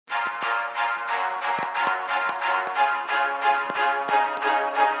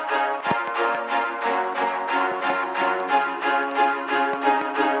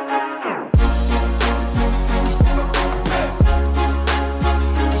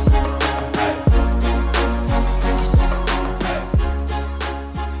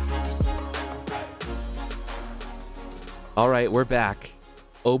All right, we're back.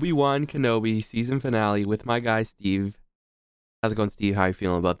 Obi-Wan Kenobi season finale with my guy Steve. How's it going, Steve? How you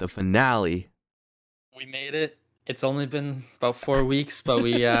feeling about the finale? We made it. It's only been about 4 weeks, but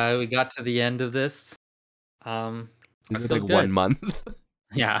we got to the end of this. I It's been feel like good. 1 month.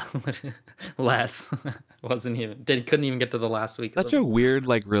 Yeah, less. Couldn't even get to the last week. Such a weird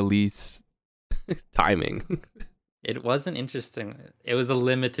release timing. It wasn't interesting. It was a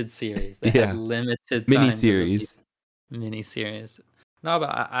limited series. They Yeah. had limited Mini time to release series. mini series. No, but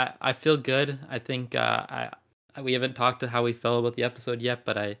I feel good. I think we haven't talked to how we felt about the episode yet,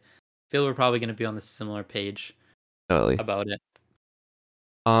 but I feel we're probably going to be on the similar page Totally. about it.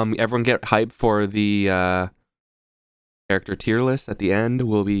 Everyone get hyped for the character tier list at the end.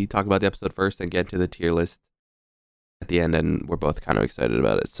 We'll be talking about the episode first and get to the tier list at the end, and we're both kind of excited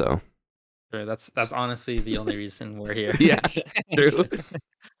about it. So Sure, that's honestly the only reason we're here. Yeah, true.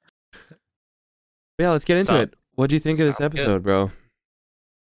 Yeah, let's get into it. What do you think of this episode, bro?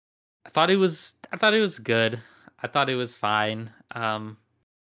 I thought it was good. I thought it was fine. It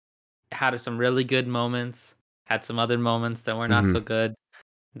had some really good moments. Had some other moments that were not so good.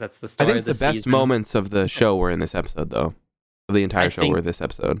 That's the I story think of the the best season. moments of the show were in this episode, though. Of the entire show were this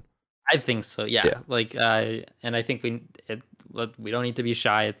episode. I think so. Yeah. And I think we don't need to be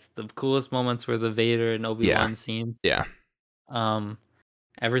shy. It's the coolest moments were the Vader and Obi-Wan scenes. Yeah.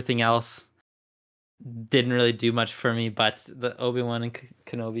 Everything else didn't really do much for me, but the Obi-Wan and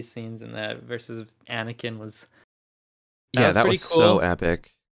Kenobi scenes and that versus Anakin was that was cool. So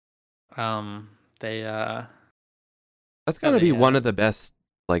epic. That's gotta be one of the best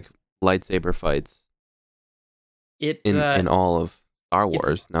lightsaber fights in all of Star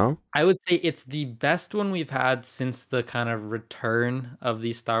Wars. No, I would say it's the best one we've had since the kind of return of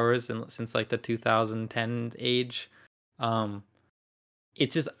these Star Wars and since the 2010 age.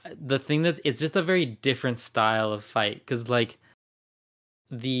 It's just the thing it's just a very different style of fight, because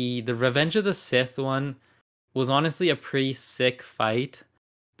the Revenge of the Sith one was honestly a pretty sick fight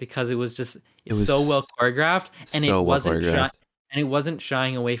because it was so well choreographed, and it wasn't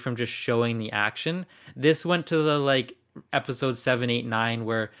shying away from just showing the action. This went to the episode 7, 8, 9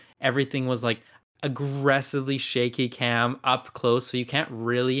 where everything was aggressively shaky cam up close, so you can't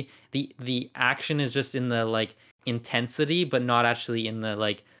really the action is just in the intensity, but not actually in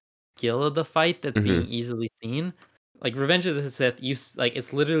the skill of the fight that's being easily seen. Revenge of the Sith,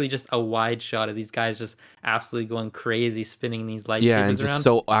 it's literally just a wide shot of these guys just absolutely going crazy, spinning these lightsabers and just around.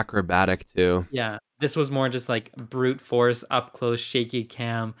 So acrobatic too. Yeah, this was more just brute force, up close, shaky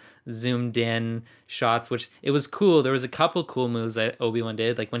cam, zoomed in shots, which it was cool. There was a couple cool moves that Obi-Wan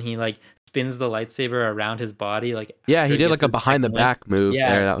did, when he spins the lightsaber around his body. He did a behind the back move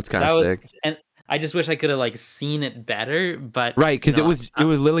there. That was kind of sick. And I just wish I could have seen it better, but right, because it was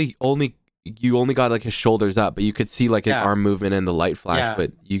literally you only got his shoulders up, but you could see his arm movement and the light flash,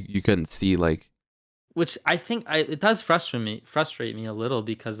 but you couldn't see which I think it does frustrate me a little,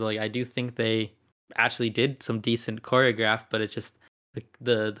 because I do think they actually did some decent choreograph, but it's just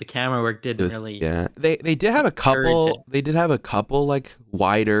the camera work didn't really. Yeah, they did have a couple. They did have a couple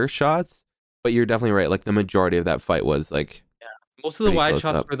wider shots, but you're definitely right. The majority of that fight was most of the wide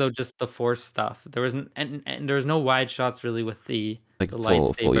shots were though just the Force stuff. There wasn't, and there was no wide shots really with the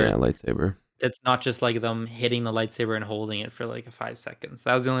lightsaber. Full lightsaber. It's not just them hitting the lightsaber and holding it for 5 seconds.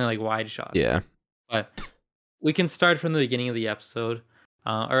 That was the only wide shots. Yeah, but we can start from the beginning of the episode.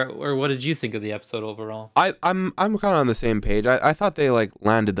 Or what did you think of the episode overall? I'm kind of on the same page. I thought they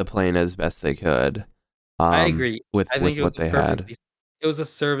landed the plane as best they could. I agree with what they had. It was a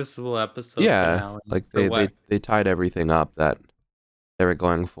serviceable episode. Yeah, they tied everything up that they were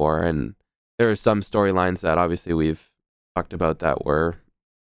going for, and there are some storylines that obviously we've talked about that were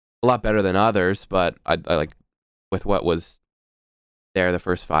a lot better than others, but I with what was there the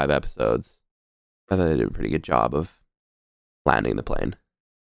first 5 episodes, I thought they did a pretty good job of landing the plane.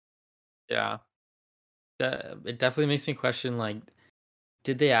 Yeah, it definitely makes me question,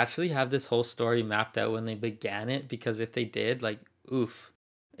 did they actually have this whole story mapped out when they began it? Because if they did, oof,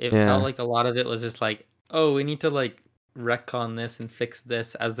 it felt like a lot of it was just oh, we need to retcon this and fix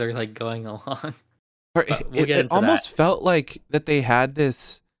this as they're going along. It almost felt like that they had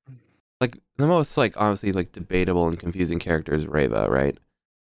this the most honestly debatable and confusing character is Reva, right?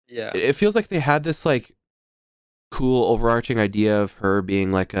 Yeah, it feels like they had this cool overarching idea of her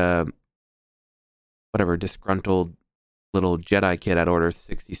being a whatever disgruntled little Jedi kid at Order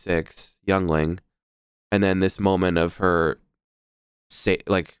 66 youngling, and then this moment of her say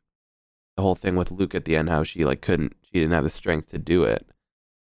the whole thing with Luke at the end, how she didn't have the strength to do it,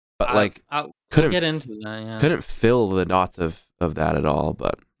 but couldn't get into that. Yeah. Couldn't fill the dots of that at all.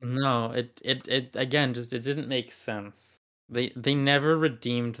 But no, it again it didn't make sense. They never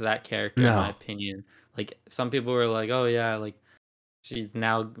redeemed that character in my No. opinion. Like some people were like, "Oh yeah, like she's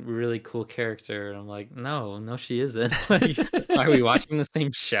now a really cool character." And I'm like, "No, no she isn't." Like are we watching the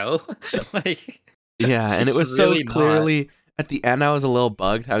same show? Like Yeah, and it she's was so really not. clearly at the end. I was a little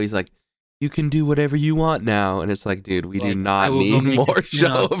bugged how he's like, "You can do whatever you want now," and it's like, dude, we do Like I not will go need make a more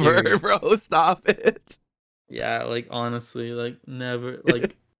show of her, spin-off bro. Stop it. Yeah, like honestly, like never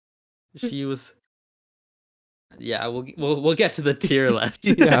like she was yeah, we'll get to the tier list.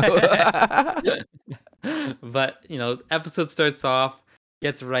 Yeah. But, episode starts off,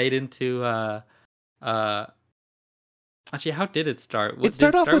 gets right into uh actually how did it start? It What did it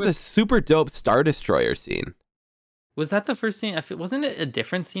started off start with with? a super dope Star Destroyer scene, Was that the first scene? Wasn't it a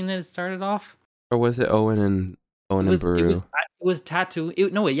different scene that it started off? or was it Owen and Baru? It was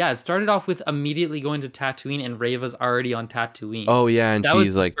Tatooine. No wait, yeah, it started off with immediately going to Tatooine and Reva's already on Tatooine. Oh yeah, and That was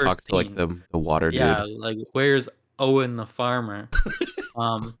she's the like first talks to like scene. the water Yeah, dude. like where's Owen the farmer?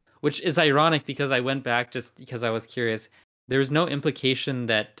 Which is ironic because I went back just because I was curious. There was no implication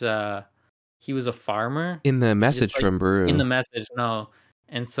that he was a farmer. In the She just message like from in Baru. the message, no.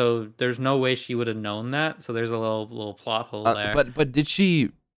 And so there's no way she would have known that. So there's a little plot hole there. But did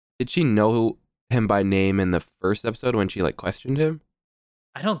she know him by name in the first episode when she like questioned him?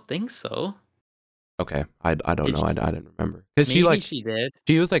 I don't think so. Okay, I don't Did know. she? I didn't remember because Maybe she did.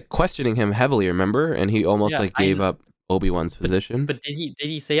 she was like questioning him heavily. Remember, and he almost Yeah, like gave up Obi-Wan's but position. but did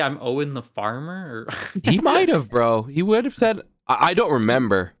he say I'm Owen the farmer or He might have, bro. He would have said. I don't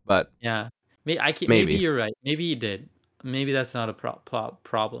remember, but Yeah. Maybe maybe. you're right. Maybe you did. Maybe that's not a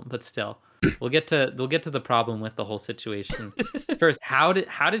problem, but still. We'll get to the problem with the whole situation. First, how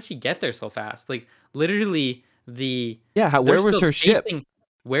did she get there so fast? Like literally Yeah, they're where was still her ship? chasing.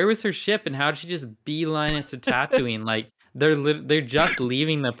 Where was her ship and how did she just beeline it to Tatooine? Like they're just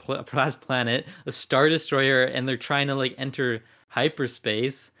leaving the planet, a star destroyer, and they're trying to like enter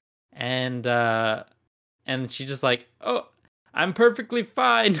hyperspace, and she just like, oh, I'm perfectly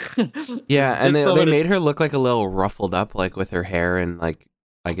fine. Yeah, Just and zips they over to made her look like a little ruffled up, like with her hair and like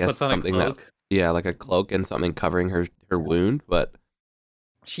I guess puts on a something that cloak. yeah, like a cloak and something covering her wound. But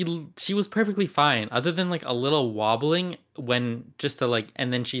She was perfectly fine, other than like a little wobbling when just to like,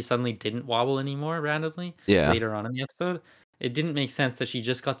 and then she suddenly didn't wobble anymore randomly yeah, later on in the episode. It didn't make sense that she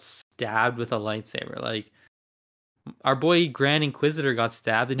just got stabbed with a lightsaber. Like our boy Grand Inquisitor got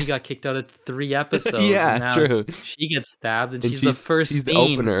stabbed and he got kicked out of 3 episodes, and yeah, now true. she gets stabbed and And she's the she's first the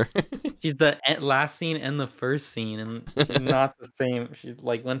scene. opener. She's the last scene and the first scene, and she's not the same. She's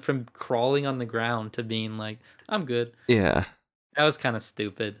like went from crawling on the ground to being like, I'm good. Yeah, That was kind of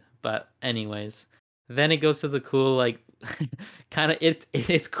stupid, but anyways, then it goes to the cool like kind of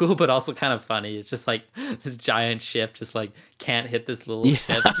it's cool but also kind of funny. It's just like this giant ship just like can't hit this little yeah.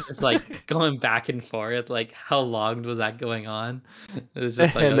 ship, just like going back and forth. Like how long was that going on? It was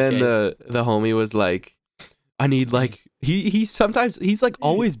just like And then okay. the homie was like, I need like he sometimes he's like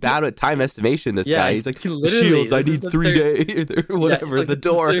always bad at time estimation. This Yeah, guy, he's like he literally shields. I this is need the 3 days or yeah, it's whatever. like The this is the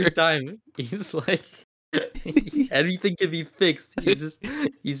door. third time. He's like anything can be fixed.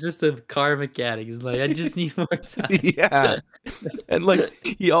 He's just a car mechanic. He's like, I just need more time. Yeah, and like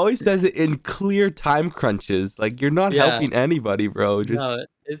he always says it in clear time crunches. Like you're not Yeah, helping anybody, bro. Just no,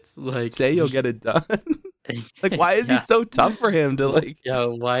 it's like say you'll get it done. Like why is yeah. it so tough for him to like? Yeah,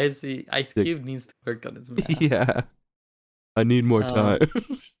 why is he Ice Like, Cube needs to work on his math. yeah, I need more Um time.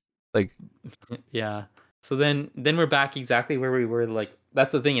 Like yeah. So then we're back exactly where we were. Like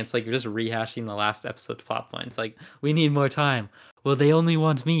that's the thing. It's like you're just rehashing the last episode's plot points. Like we need more time. Well, they only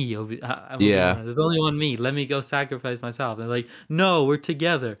want me. I'm yeah, Obi-Wan. There's only one me. Let me go sacrifice myself. They're like, no, we're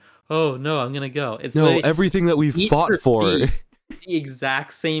together. Oh no, I'm gonna go. It's no, literally everything that we Need fought for. Speed. The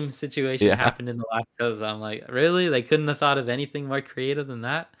exact same situation Yeah. happened in the last episode. I'm like, really? They couldn't have thought of anything more creative than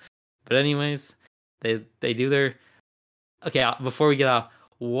that. But anyways, they do their okay. Before we get off,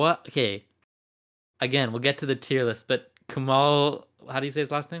 what? Okay, again, we'll get to the tier list. But Kamal, how do you say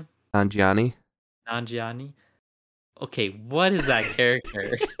his last name? Nanjiani. Nanjiani. Okay, what is that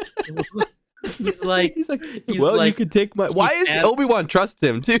character? he's like, He's like, he's well, you like, could take my. Why is stands. Obi-Wan trust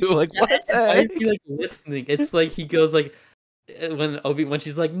him too? Like, Yeah, what the why is heck? he like listening? It's like he goes like when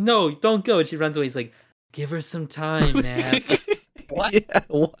she's like, no, don't go, and she runs away. He's like, give her some time, man. Like, what? Yeah,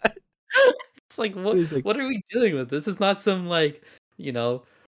 what? It's like He's like, what are we dealing with? This is not some like you know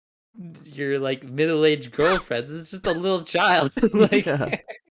your like middle-aged girlfriend. This is just a little child. Like, yeah.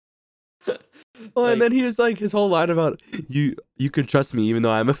 Well, and like then he was like, his whole line about you could trust me even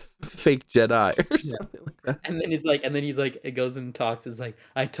though I'm a fake Jedi or yeah. something like that. And then he's like, it goes and talks. Is like,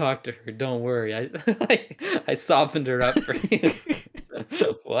 I talked to her. Don't worry. I I softened her up for you.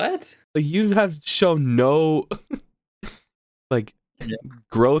 What? Like you have shown no like Yeah.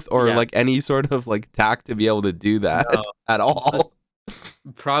 growth or Yeah. like any sort of like tact to be able to do that No. at all.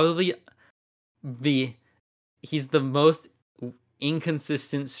 Probably he's the most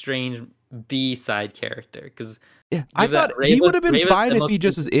inconsistent, strange B side character because Yeah, I give that thought he would have been Reva's fine the if most he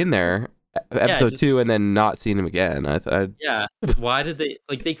just was in inconsistent. there Yeah, episode just 2 and then not seen him again. I thought, yeah. Why did they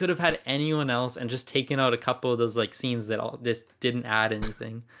like? They could have had anyone else and just taken out a couple of those like scenes that all just didn't add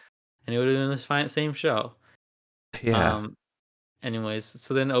anything, and it would have been the same show. yeah, Um. Anyways,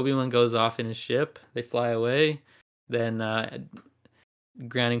 so then Obi-Wan goes off in his ship. They fly away. Then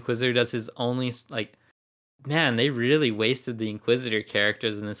Grand Inquisitor does his only like. Man, they really wasted the Inquisitor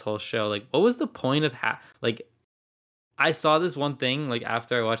characters in this whole show. Like, what was the point of like? I saw this one thing like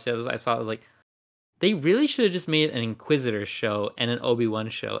after I watched it. I saw it like they really should have just made an Inquisitor show and an Obi-Wan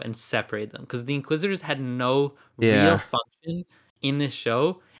show and separate them because the Inquisitors had no real yeah, function in this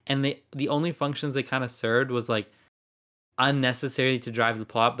show, and the only functions they kind of served was like unnecessary to drive the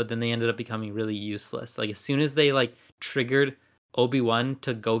plot, but then they ended up becoming really useless. Like as soon as they like triggered Obi-Wan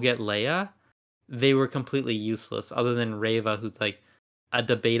to go get Leia, they were completely useless other than Reva, who's like a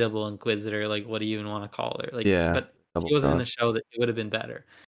debatable inquisitor. Like what do you even want to call her? Like yeah. but Double she wasn't in cross. the show, that it would have been better.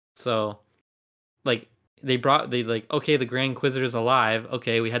 So like they like, okay, the Grand Inquisitor's alive.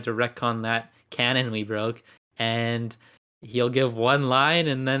 Okay, we had to retcon that canon we broke, and he'll give one line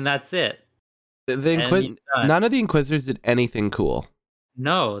and then that's it. And he's done. None of the Inquisitors did anything cool.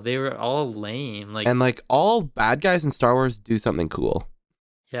 No, they were all lame. Like, And like all bad guys in Star Wars do something cool.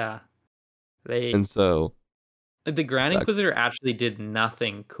 yeah, they And so the Grand sucks. Inquisitor actually did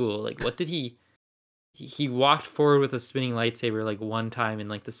nothing cool. Like, what did he walked forward with a spinning lightsaber like one time in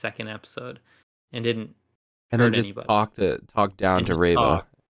like the second episode, and didn't And then hurt just anybody, talk down and to just Reva. talk.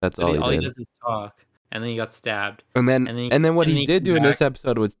 That's But all he all he did. does is talk, and then he got stabbed, And and then what and he then he did came do in back. this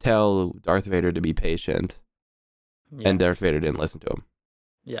episode was tell Darth Vader to be patient. And Darth Yes, Vader didn't listen to him.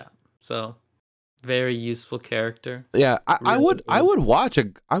 yeah. So very useful character. Yeah, Really I good. would watch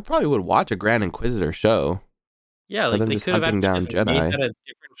I probably would watch a Grand Inquisitor show. Yeah, Of like them they just could have hunting actually down just made Jedi. that a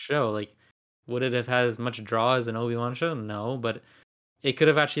different show. Like, would it have had as much draw as an Obi-Wan show? No, but it could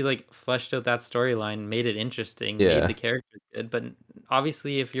have actually like fleshed out that storyline, made it interesting, made Yeah. the characters good. But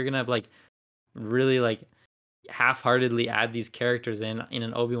obviously, if you're gonna like really like half-heartedly add these characters in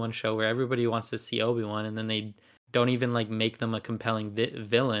an Obi-Wan show where everybody wants to see Obi-Wan, and then they don't even like make them a compelling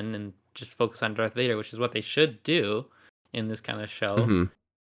villain and just focus on Darth Vader, which is what they should do in this kind of show. Hmm.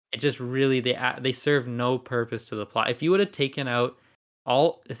 It just really they serve no purpose to the plot. If you would have taken out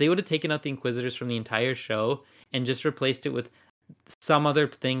if they would have taken out the Inquisitors from the entire show and just replaced it with some other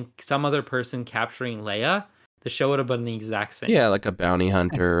thing, some other person capturing Leia, the show would have been the exact same. Yeah, like a bounty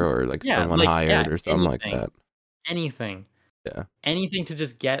hunter or like Yeah, someone like hired or something like anything, that. anything, Yeah. anything to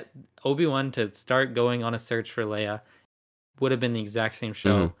just get Obi-Wan to start going on a search for Leia would have been the exact same Hmm.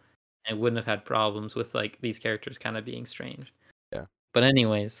 show, and wouldn't have had problems with like these characters kind of being strange. Yeah. But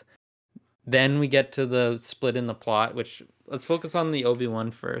anyways, then we get to the split in the plot, which let's focus on the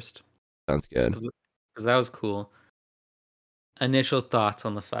Obi-Wan first, Sounds good. because that was cool. Initial thoughts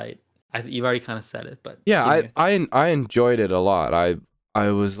on the fight. You've already kind of said it, but Yeah, give me your thoughts. I enjoyed it a lot. I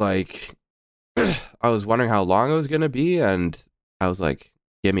was like I was wondering how long it was gonna be, and I was like,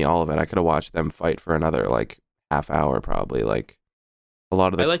 give me all of it. I could have watched them fight for another like half hour probably. Like a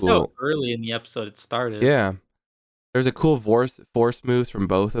lot of I the liked how cool early in the episode it started. Yeah. There's a cool force moves from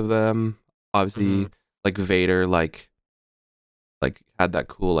both of them. Hmm. Obviously, like Vader like had that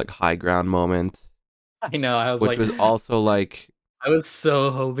cool like high ground moment, I know. which was also like I was so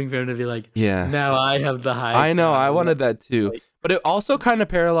hoping for him to be like, yeah. now I have the high I know, ground. I wanted that too. Like, But it also kind of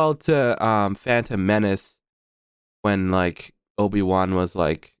paralleled to Phantom Menace when like Obi-Wan was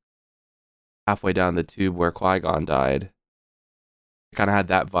like halfway down the tube where Qui-Gon died. Kind of had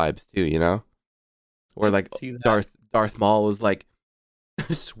that vibes too, you know? I Or like can see that. Darth Maul was like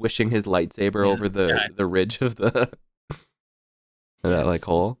swishing his lightsaber Yeah, over yeah, the ridge of the that yeah, like just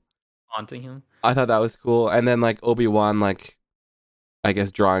hole. haunting him. I thought that was cool. And then like Obi-Wan like I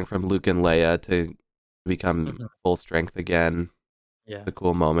guess drawing from Luke and Leia to become Mhm. full strength again. Yeah, A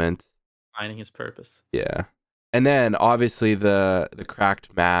cool moment. finding his purpose. Yeah. And then obviously the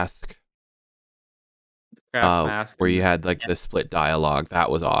cracked mask Craft mask. where you had like the split dialogue. That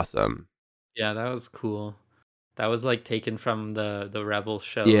was awesome. Yeah, that was cool. That was like taken from the Rebel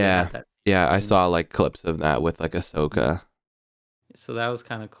show. They Yeah. had that Yeah, I scene. saw like clips of that with like Ahsoka. So that was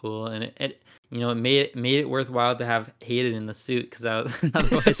kind of cool, and it it made it worthwhile to have Hayden in the suit because that was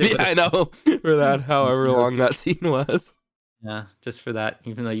otherwise it Yeah, would I know. For that however long that scene was. yeah, just for that,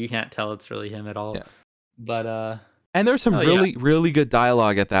 even though you can't tell it's really him at all. Yeah. But And there's some oh yeah, really, really good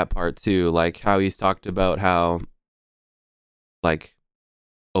dialogue at that part too. Like how he's talked about how like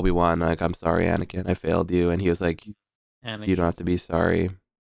Obi-Wan, like, I'm sorry, Anakin, I failed you. And he was like, you don't have Anakin's to be sorry.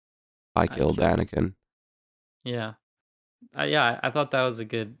 I I killed killed. Anakin. Yeah, yeah. I thought that was a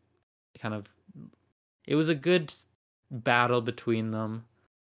good kind of. It was a good battle between them.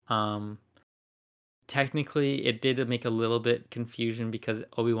 Um, Technically, it did make a little bit confusion because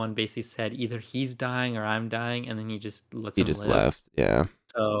Obi-Wan basically said either he's dying or I'm dying, and then he just lets He him just live. left. Yeah.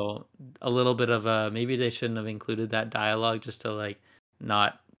 So a little bit of a maybe they shouldn't have included that dialogue just to like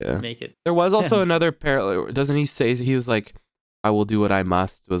not Yeah. make it. There was also another parallel. Doesn't he say he was like, I will do what I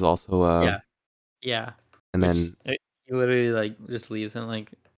must, was also, Yeah, yeah. and Which then, he literally like just leaves and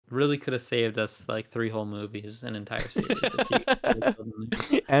like really could have saved us like 3 whole movies, an entire series if he would've killed him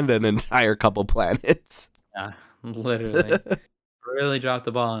there. and an entire couple planets. Yeah, literally, really dropped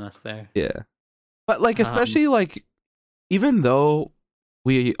the ball on us there. Yeah. But like, Um, especially like, even though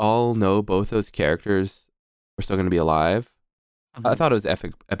we all know both those characters were still going to be alive, I mhm. thought it was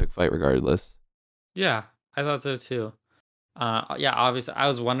epic fight regardless. Yeah, I thought so too. Yeah, obviously, I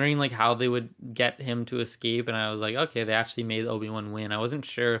was wondering like how they would get him to escape, and I was like, okay, they actually made Obi-Wan win. I wasn't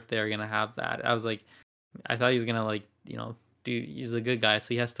sure if they were gonna have that. I was like, I thought he was gonna like, do he's a good guy, so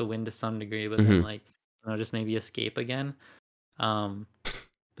he has to win to some degree, but then Hmm. like, just maybe escape again. Um,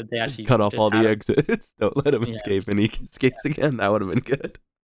 but they actually Cut off just all had the him. exits. Don't let him Yeah, escape, and he escapes again. That would have been good.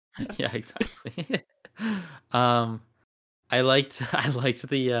 yeah, exactly. um, I liked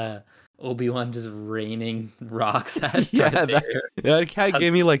the Obi-Wan just raining rocks at Darth Yeah, Vader. that cat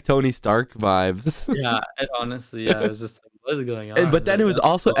gave me like Tony Stark vibes. Yeah, honestly, yeah, I was just like, "What is going And but on?" then But it was that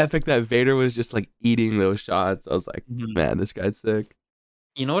was also cool. epic that Vader was just like eating those shots. I was like, Mhm. man, this guy's sick.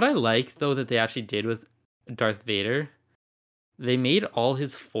 You know what I like though that they actually did with Darth Vader? They made all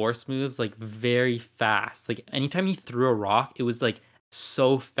his force moves like very fast. Like anytime he threw a rock, it was like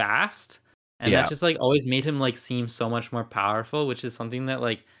so fast, and that Yeah, just like always made him like seem so much more powerful, which is something that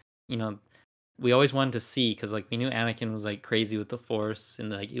like you know we always wanted to see because like we knew Anakin was like crazy with the force and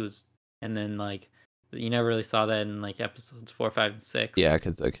like it was, and then like you never really saw that in like episodes 4, 5, and 6. yeah,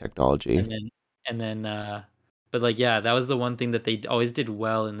 because the technology. And then but, like, yeah, that was the one thing that they always did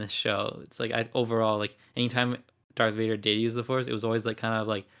well in this show. It's like, I overall, like, anytime Darth Vader did use the Force, it was always, like, kind of,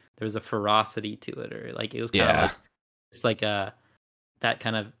 like, there was a ferocity to it or, like, it was kinda, Yeah, like, just, like, that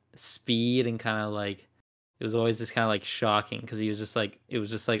kind of speed and kinda, like it was always just kinda, like, shocking because he was just, like it was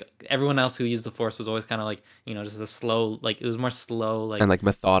just, like everyone else who used the Force was always kinda, like, just a slow like, it was more slow, and like, like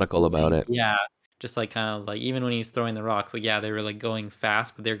methodical about moving. it. Yeah, just, like, kind of, like even when he was throwing the rocks, like, yeah, they were, like, going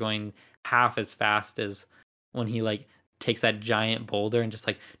fast, but they're going half as fast as when he, like, takes that giant boulder and just,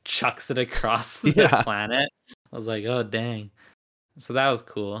 like, chucks it across the Yeah, planet. I was like, "Oh, dang." So that was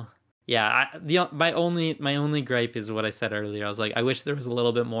cool. Yeah, my only gripe is what I said earlier. I was like, I wish there was a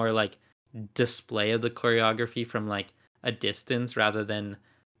little bit more, like, display of the choreography from, like, a distance rather than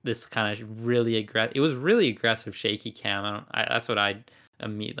this kinda really aggressive. It was really aggressive shaky cam. That's what I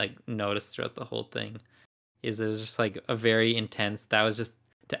like, noticed throughout the whole thing, is it was just, like, a very intense that was just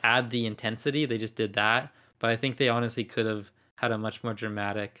to add the intensity, they just did that, but I think they honestly could have had a much more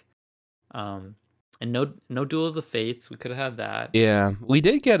dramatic, um and no Duel of the Fates, we could have had that. yeah. We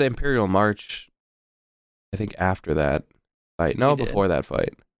did get Imperial March. I think after that fight. We No, did. before that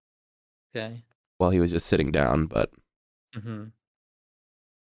fight. Okay. While he was just sitting down, but Mhm.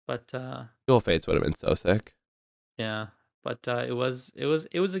 But, Dual Fates would have been so sick. yeah, but, it was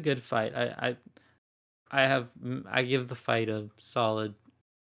a good fight. I give the fight a solid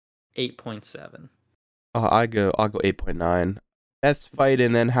 8.7. I'll go 8.9. Best fight,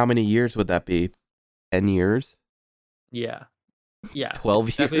 and then how many years would that be? 10 years? Yeah. Yeah, it's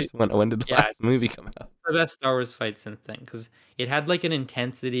 12 definitely years? When did the yeah, last movie come out? the best Star Wars fight since then because it had like an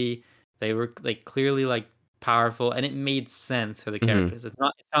intensity. They were like clearly like powerful, and it made sense for the Hmm. characters. It's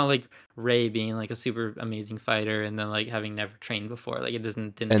not like Ray being like a super amazing fighter and then like having never trained before. Like it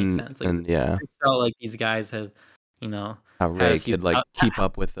didn't make sense. Like And yeah, it felt like these guys have, you know, how had a Ray few could like keep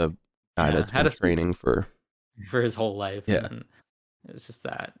up with a guy yeah that's had been a few training for, for his whole life, and yeah. then it was just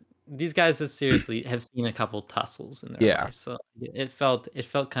that these guys have seriously have seen a couple tussles in their Yeah. life, so it felt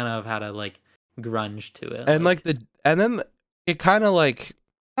kind of had a like grunge to it, And like like and then it kind of like,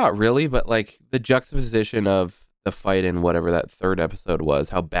 not really, but like the juxtaposition of the fight in whatever that third episode was,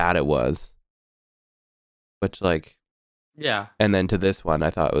 how bad it was, which like, yeah, and then to this one, I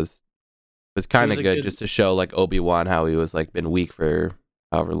thought was it kind was of a good good. just to show like Obi-Wan how he was like been weak for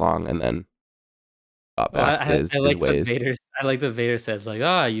however long and then got Well, back to I his like that ways. Vader says like,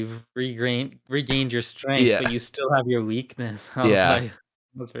 "Ah, you've regained your strength, Yeah. but you still have your weakness." I was Yeah. like,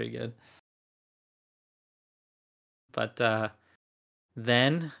 "That's very good." But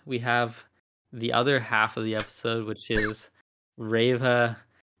then we have the other half of the episode, which is Reva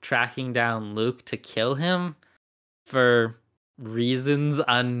tracking down Luke to kill him for reasons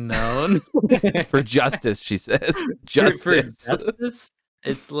unknown. For justice, she says. For Justice. justice?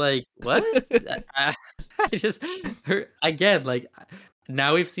 It's like, what? I I just her again, like,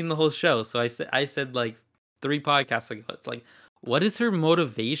 now we've seen the whole show, so I said, like, 3 podcasts ago, it's like, what is her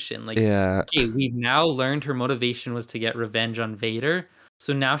motivation? Like, Yeah. okay, we've now learned her motivation was to get revenge on Vader,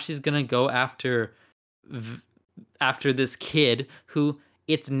 so now she's gonna go v after this kid who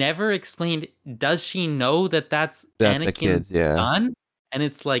it's never explained, does she know that that's That the Anakin's kids, yeah. son? And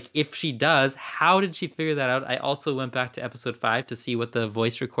it's like, if she does, how did she figure that out? I also went back to episode 5 to see what the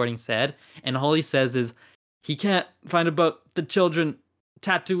voice recording said, and all he says is, "He can't find about the children,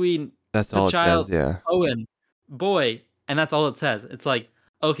 Tatooine, That's the all it says, child, yeah. Owen, boy," and that's all it says. It's like,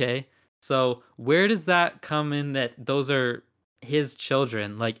 okay, so where does that come in that those are his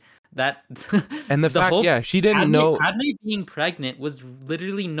children? Like, that And the the fact, whole yeah, she didn't know. Padme being pregnant was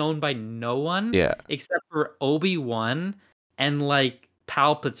literally known by no one Yeah. except for Obi-Wan and, like,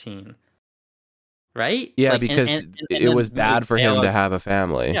 Palpatine, right? Yeah, Like, because and it then was bad for him to have a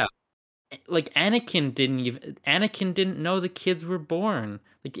family. yeah, like, Anakin didn't know the kids were born.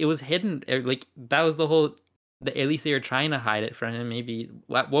 Like, it was hidden, like, that was the whole at least they were trying to hide it from him, maybe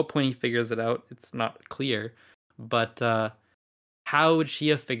at what point he figures it out, it's not clear, but, how would she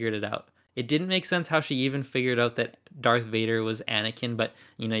have figured it out? It didn't make sense how she even figured out that Darth Vader was Anakin, but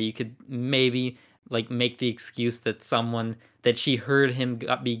you could maybe like make the excuse that someone that she heard him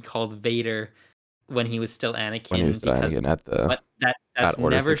be called Vader when he was still When he was Anakin dying because again at the but that's at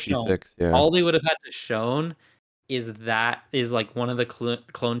Order never shown. 66, yeah. All they would have had to shown is that is like one of the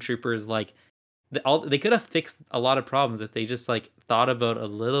clone troopers like they could have fixed a lot of problems if they just like thought about a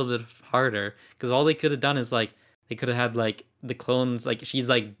little bit harder because all they could have done is like they could have had like the clones like she's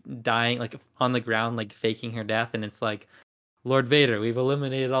like dying like on the ground like faking her death and it's like Lord Vader, we've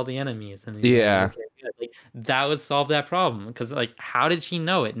eliminated all the enemies and he's like Yeah. okay good. Like that would solve that problem because like how did she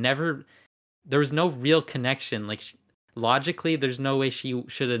know it never there was no real connection like logically there's no way she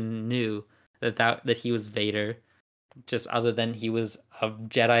should have knew that he was Vader just other than he was a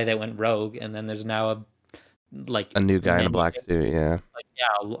Jedi that went rogue, and then there's now A new guy in a mention, black suit, yeah.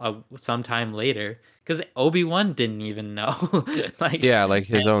 like sometime later, because Obi-Wan didn't even know, like Yeah, like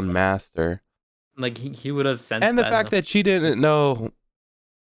his own master. like he would have sensed And the that. fact that she didn't know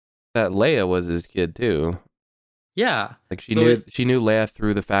that Leia was his kid too. Yeah, Like so she knew Leia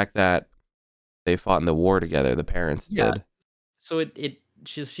through the fact that they fought in the war together, the parents did. so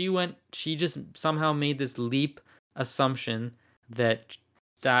she just somehow made this leap assumption that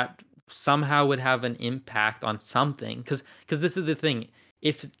somehow would have an impact on something because this is the thing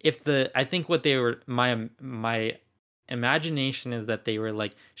if the I think what they were my imagination is that they were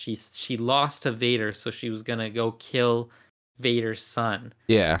like she lost to Vader so she was gonna go kill Vader's son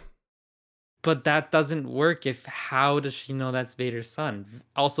Yeah. but that doesn't work if how does she know that's Vader's son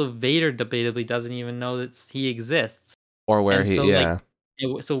also Vader debatably doesn't even know that he exists Or where and he so yeah.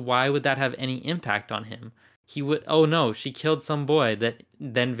 so why would that have any impact on him? He would. Oh no, she killed some boy that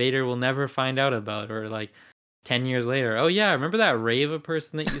then Vader will never find out about, or like 10 years later. Oh yeah, remember that Reva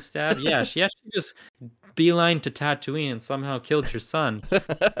person that you stabbed? Yeah, she actually just beeline to Tatooine and somehow killed your son.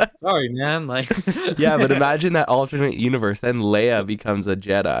 Sorry, man. Like Yeah, but imagine that alternate universe. Then Leia becomes a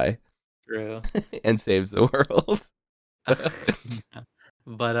Jedi true. and saves the world.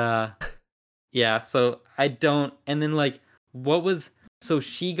 But yeah. So I don't. And then like, what was so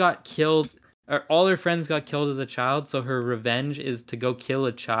she got killed or all her friends got killed as a child, so her revenge is to go kill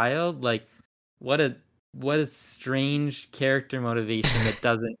a child. Like, what a strange character motivation that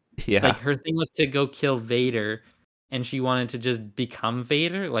doesn't Yeah. like her thing was to go kill Vader, and she wanted to just become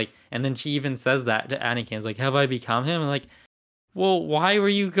Vader. Like, and then she even says that to Anakin, is like, "Have I become him?" And like, well, why were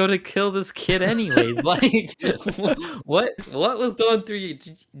you going to kill this kid anyways? Like, what was going through you?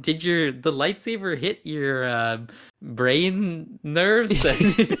 Did your the lightsaber hit your brain nerves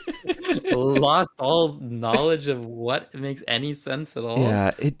and lost all knowledge of what makes any sense at all?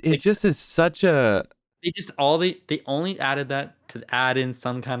 Yeah, it Like, just is such a they only added that to add in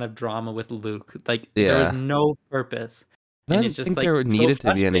some kind of drama with Luke. Like there was yeah. no purpose. I And don't it's just think like there so needed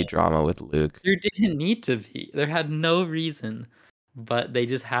to be any frustrating. drama with Luke. There didn't need to be. There had no reason, but they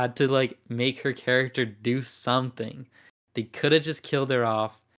just had to like make her character do something. They could have just killed her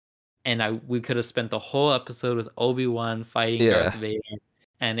off, and we could have spent the whole episode with Obi-Wan fighting Darth Yeah. Vader,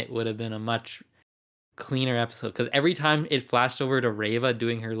 and it would have been a much cleaner episode. Because every time it flashed over to Reva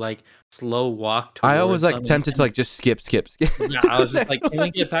doing her like slow walk I always towards like them, tempted to like just skip. yeah, I was just like, can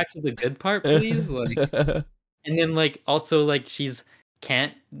we get back to the good part, please? Like, and then like also like she's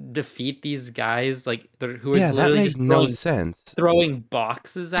can't defeat these guys like who is Yeah, that literally made just no sense. throwing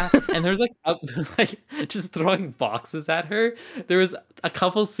boxes at, and there's like like just throwing boxes at her. There was a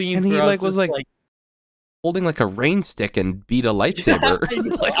couple And scenes he where I was like was just like like, holding like a rain stick and beat a yeah, lightsaber. I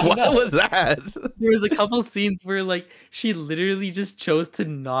know, Like I what know. was that? There was a couple scenes where like she literally just chose to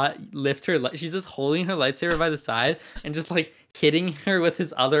not lift her she's just holding her lightsaber by the side and just like hitting her with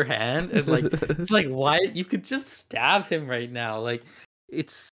his other hand, and like it's like, why, you could just stab him right now. Like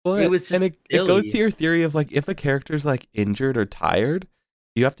it But was just and it goes to silly. your theory of like if a character's like injured or tired,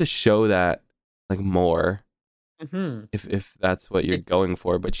 you have to show that like more Hmm. if that's what you're It, going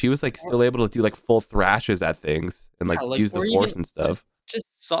for. But she was like still able to do like full thrashes at things and like yeah, like, use the or force even and just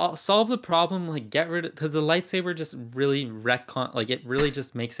stuff. solve the problem, like get rid of, because the lightsaber just really retcon, like it really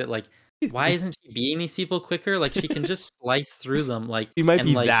just makes it like, why isn't she beating these people quicker? Like she can just slice through them, like, She might and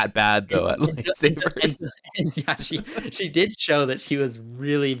be like that bad and though at and lightsabers. and yeah, she did show that she was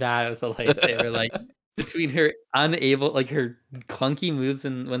really bad with the lightsaber, like, between her unable, like, her clunky moves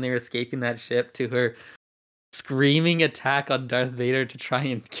and when they were escaping that ship, to her screaming attack on Darth Vader to try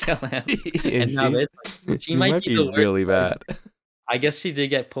and kill him, Yeah, and now she this, like, she she might might be be the worst really one. bad. I guess she did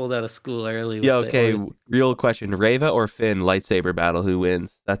get pulled out of school early Yeah, with the okay, Order real 66. question. Reva or Finn lightsaber battle, who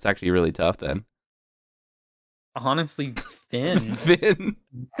wins? That's actually really tough then. Honestly, Finn, Finn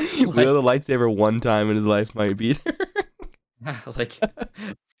like, wield a lightsaber one time in his life might beat her. like,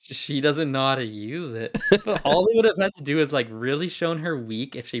 she doesn't know how to use it. But all they would have had to do is like really shown her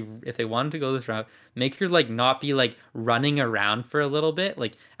weak, if they wanted to go this route, make her like not be like running around for a little bit,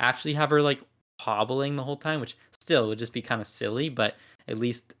 like actually have her like hobbling the whole time, which still would just be kind of silly, but at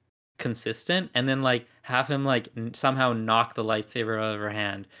least consistent. And then like have him like somehow knock the lightsaber out of her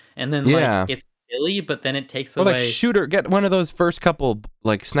hand, and then like Yeah. it's silly, but then it takes Or like away. shoot her, get one of those first couple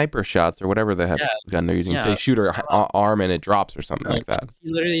like sniper shots or whatever the heck Yeah, gun they're using. yeah. Say shoot her arm and it drops or something No, like that. she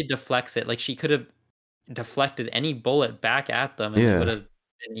literally deflects it. Like she could have deflected any bullet back at them and it would Yeah. have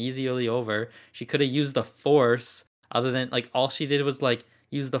been easily over. She could have used the force, other than like all she did was like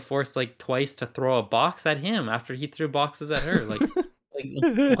use the force like twice to throw a box at him after he threw boxes at her. Like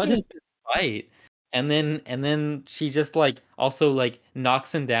what is this fight? And then she just like also like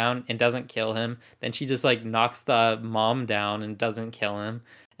knocks him down and doesn't kill him. Then she just like knocks the mom down and doesn't kill him.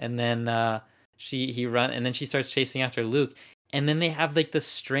 And then he run and then she starts chasing after Luke. And then they have like the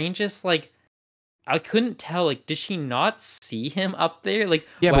strangest, like, I couldn't tell, like, did she not see him up there? Like,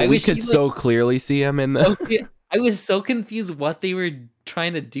 Yeah, but why we was could she, like, so clearly see him in the okay, I was so confused what they were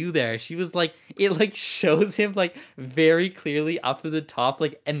trying to do there. She was like, it like shows him like very clearly up to the top,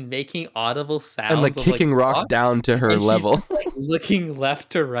 like, and making audible and like sounds of like kicking rocks rock, down to her and she's level. just like looking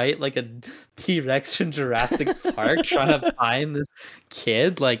left to right like a T-Rex from Jurassic Park trying to find this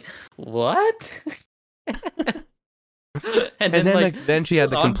kid. Like, what? And And then then like like then she had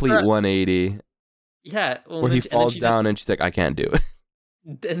goes the on complete for, 180 yeah, well, where he and then falls she just, down and she's like, I can't do it.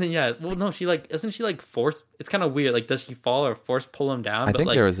 and then yeah, well, no, she like, isn't she like force? It's kind of weird. Like, does she fall or force pull him down? I But think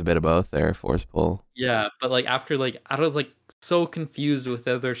there like, was a bit of both there, force pull. yeah, but like after like I was like so confused with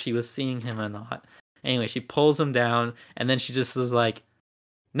whether she was seeing him or not. Anyway, she pulls him down, and then she just is like,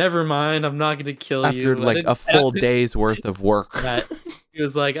 "Never mind, I'm not gonna kill After you." I like a didn't. full day's worth of work. Yeah, he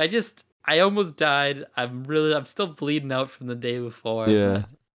was like, I almost died. I'm still bleeding out from the day before, Yeah. but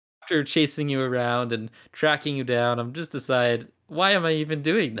after chasing you around and tracking you down, I'm just decided, why am I even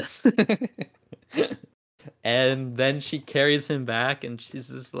doing this? And then she carries him back, and she's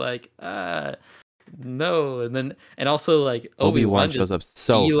just like, no. And then, and also like Obi-Wan Obi-Wan just shows up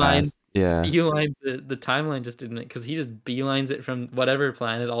so beelines fast. Yeah. beelines the timeline just didn't, because he just beelines it from whatever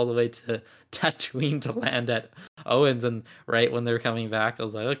planet all the way to Tatooine to land at Owens. And right when they're coming back, I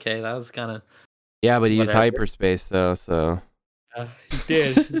was like, okay, that was kind of Yeah, but he used whatever. hyperspace though, so He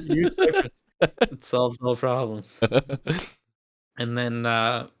did. He used hyperspace. It solves no problems. And then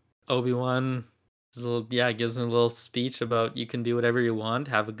Obi-Wan gives him a little speech about you can do whatever you want,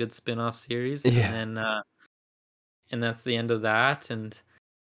 have a good spin-off series, yeah. and that's the end of that. And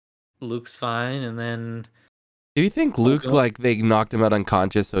Luke's fine, and then Do you think Luke Obi-Wan, like they knocked him out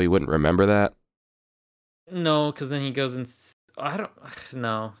unconscious so he wouldn't remember that? no, because then he goes and I don't,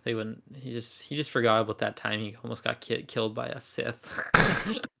 no, they wouldn't. He just forgot about that time he almost got killed by a Sith.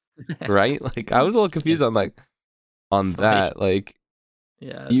 Right? Like I was a little confused on like on It's like, that. Like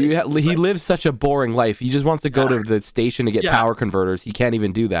yeah, he lives such a boring life. He just wants to go yeah, to the station to get yeah, power converters. He can't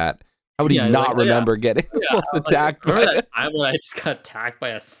even do that. How would he yeah. He's like, not oh yeah, remember getting oh yeah. almost I was like, attacked remember by that time when I just got attacked by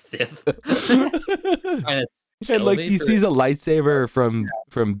a Sith? Trying to And kill like me he for, sees a lightsaber from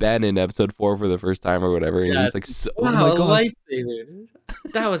Ben in episode 4 for the first time or whatever, and yeah. he's like, oh Wow, my a god. lightsaber.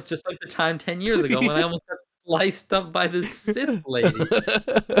 That was just like the time 10 years ago when I almost got sliced up by the Sith lady.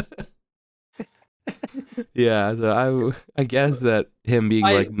 Yeah, so I guess that him being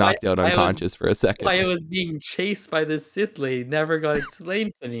Why like why knocked out why was unconscious for a why it second. was being chased by the Sith lady never got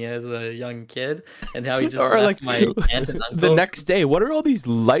explained to me as a young kid, and how he just Or left like my aunt and the uncle. next day, what are all these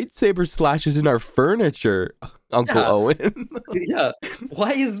lightsaber slashes in our furniture, Uncle Yeah, Owen? yeah.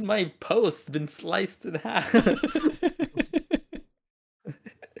 Why has my post been sliced in half?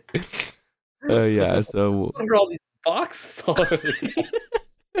 Yeah, so What are all these boxes all over the place?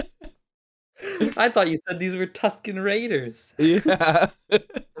 I thought you said these were Tusken Raiders. yeah.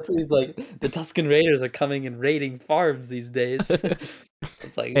 That's what he's like, the Tusken Raiders are coming and raiding farms these days.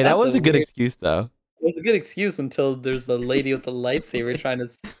 It's like, Hey, that that's was a a good weird excuse though. it's a good excuse until there's the lady with the lightsaber trying to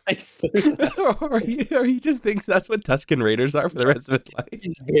slice through that. or he just thinks that's what Tusken Raiders are for the rest of his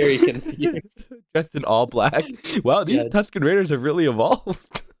He's very life. confused. Dressed in all black. Wow, these Yeah, Tusken Raiders have really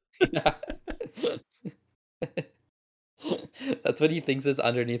evolved. yeah. That's what he thinks is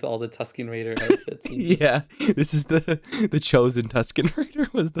underneath all the Tusken Raider outfits. He's just Yeah, this is the chosen Tusken Raider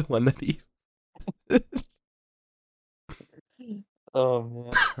was the one that he.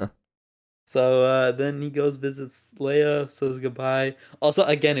 oh man. So then he goes visits Leia, says goodbye. Also,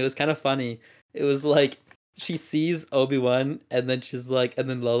 again, it was kind of funny. It was like she sees Obi-Wan, and then she's like, and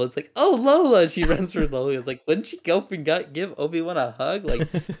then Lola's like, "Oh, Lola!" She runs for Lola. It's like, wouldn't she go up and give Obi-Wan a hug? Like,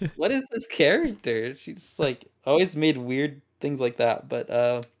 what is this character? She just like always made weird things like that. But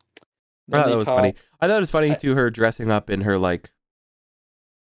then Oh, they that was funny. talk. I thought it was funny I, too, her dressing up in her like,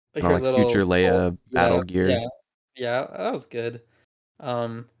 I don't know, her like future little, Leia battle yeah, gear. yeah, yeah. That was good.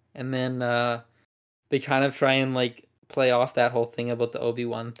 And then they kind of try and like play off that whole thing about the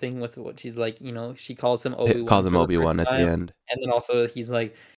Obi-Wan thing with what she's like, she calls him It Obi-Wan calls him for the first Obi-Wan at the time. end. And then also he's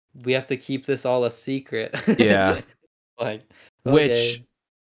like, we have to keep this all a secret. Yeah, Like, which okay,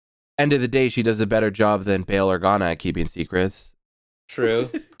 end of the day, she does a better job than Bail Organa at keeping secrets. true,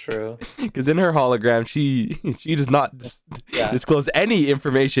 true. Because in her hologram, she does not Yeah, disclose any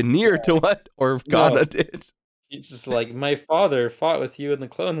information near to what no. Organa did. He's just like, my father fought with you in the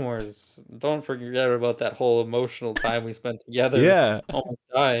Clone Wars. Don't forget about that whole emotional time we spent together, Yeah, almost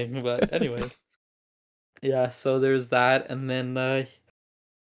dying. But anyway, yeah. So there's that, and then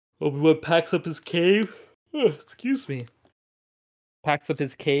Obi-Wan packs up his cave. Excuse me. Packs up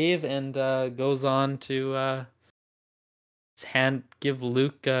his cave and goes on to give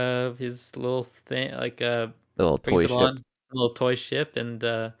Luke his little thing, like little brings toy it ship. on a little toy ship, and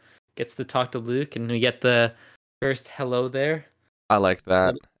gets to talk to Luke, and we get the first hello there. I like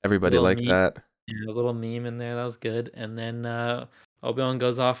that. Little, Everybody little liked meme, that. yeah, a little meme in there. That was good. And then Obi-Wan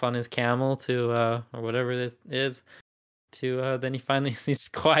goes off on his camel to or whatever this is to then he finally sees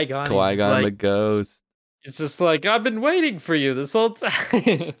Qui-Gon. Qui-Gon the Ghost. He's just like, I've been waiting for you this whole time.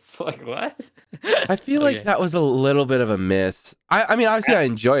 It's like, what? I feel like Okay. that was a little bit of a miss. I mean, obviously, I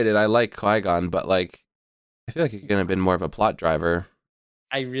enjoyed it. I like Qui-Gon, but like, I feel like it could have been more of a plot driver.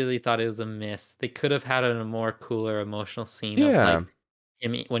 I really thought it was a miss. They could have had a more cooler emotional scene of Yeah, like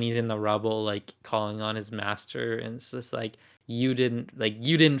him when he's in the rubble, like calling on his master, and it's just like you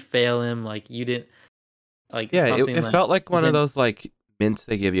didn't fail him, like you didn't like yeah. It, something it like felt like this one of isn't. those like mints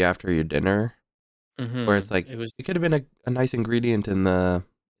they give you after your dinner, where it's like It was it could have been a nice ingredient in the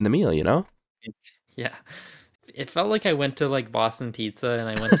meal, you know? yeah. It felt like I went to like Boston Pizza and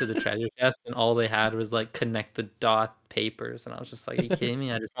I went to the treasure chest and all they had was like connect the dot papers and I was just like, are you kidding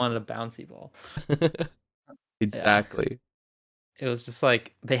me? I just wanted a bouncy ball. Yeah. Exactly. It was just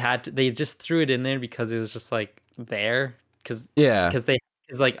like they just threw it in there because it was just like there because Yeah, because they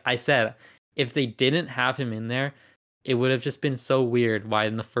because like I said, if they didn't have him in there, it would have just been so weird why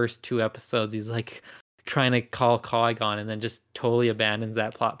in the first two episodes he's like trying to call Qui-Gon and then just totally abandons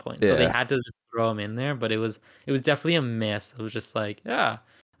that plot point. So they yeah, had to just throw him in there, but it was definitely a miss. It was just like, yeah,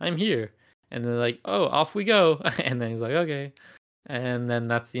 I'm here. And they're like, oh, off we go. And then he's like, okay. And then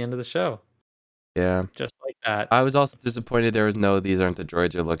that's the end of the show. yeah. Just like that. I was also disappointed there was no "These aren't the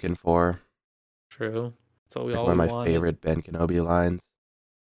droids you're looking for." True. That's Like all one of we my wanted. favorite Ben Kenobi lines.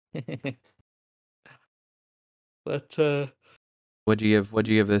 But What'd you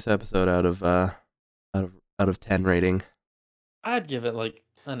give this episode out of 10 rating? I'd give it like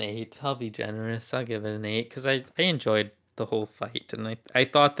an 8. I'll be generous. I'll give it an 8 because I enjoyed the whole fight and I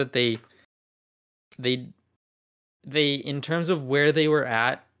thought that they they in terms of where they were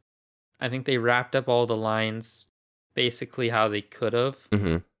at, I think they wrapped up all the lines basically how they could have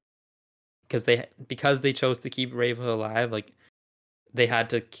Hmm. because they chose to keep Raven alive. Like they had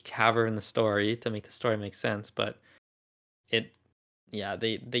to have her in the story to make the story make sense, but it yeah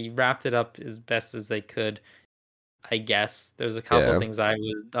they wrapped it up as best as they could. I guess there's a couple Yeah. things I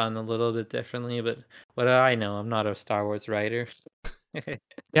would have done a little bit differently, but what do I know? I'm not a Star Wars writer.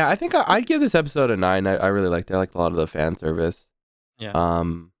 Yeah, I think I'd give this episode a 9. I really liked it. I liked a lot of the fan service. Yeah,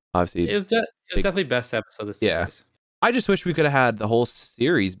 Obviously, it was big. definitely best episode of the Yeah. series. I just wish we could have had the whole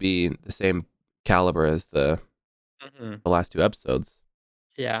series be the same caliber as Hmm. the last two episodes.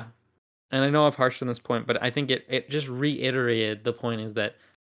 Yeah, and I know I've harshed on this point, but I think it just reiterated the point is that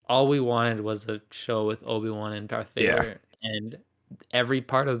all we wanted was a show with Obi-Wan and Darth Yeah. Vader, and every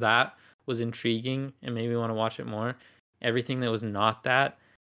part of that was intriguing and made me want to watch it more. Everything that was not that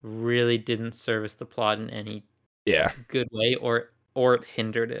really didn't service the plot in any Yeah. good way, or it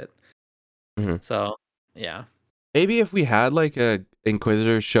hindered it. Hmm. So, yeah. Maybe if we had like a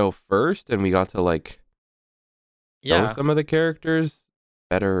Inquisitor show first and we got to like know Yeah. some of the characters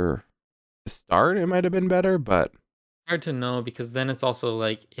better to start, it might have been better, but Hard to know because then it's also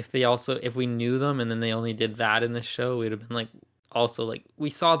like if we knew them and then they only did that in the show, we'd have been like also like we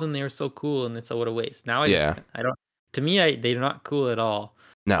saw them, they were so cool and it's what a waste. Now yeah. I don't to me they're not cool at all.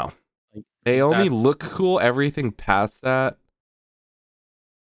 No. Like They only that's look cool. Everything past that,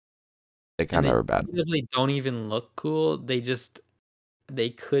 they and kind of they are bad. probably don't even look cool. They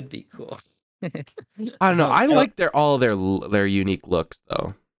could be cool. I don't know. I I don't like their unique looks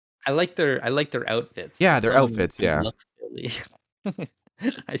though. I like their outfits, Yeah, but their some of them outfits. kind of Yeah, look silly.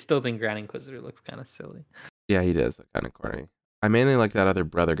 I still think Grand Inquisitor looks kind of silly. yeah, he does look kind of corny. I mainly like that other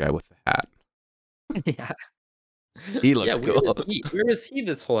brother guy with the hat. Yeah. He Yeah, looks where is cool. he? Where is he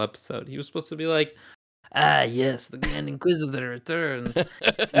this whole episode? He was supposed to be like, "Ah, yes, the Grand Inquisitor returns,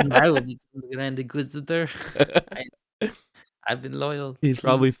 and I will become the Grand Inquisitor. I I've been loyal. He's Please,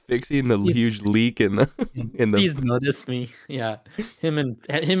 probably fixing the please, huge leak in the in the please notice me." Yeah, him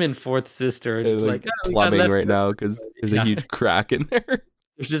and Fourth Sister are just like like, "Oh, we got plumbing left." right now because there's a Yeah, huge crack in there.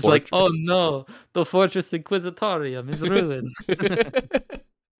 it's just like, Fortress. "Oh no, the Fortress Inquisitorium is ruined."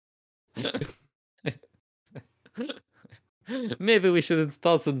 Maybe we should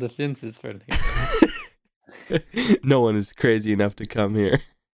install some defenses for next time. No one is crazy enough to come here.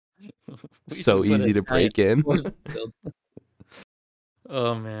 We So should put a easy to giant break in. force field.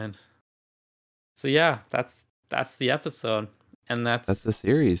 Oh man. So yeah, that's the episode. And That's that's the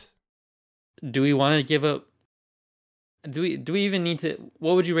series. do we want to give a do we even need to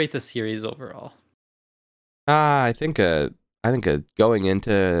what would you rate the series overall? I think going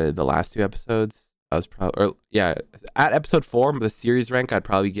into the last two episodes, I was probably yeah, at episode 4, the series rank, I'd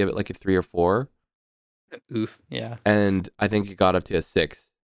probably give it like a 3 or 4, Oof. Yeah. and I think it got up to a 6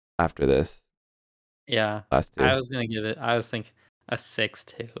 after this Yeah. last two. I was thinking a 6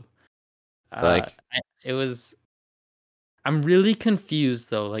 too. Like, It was I'm really confused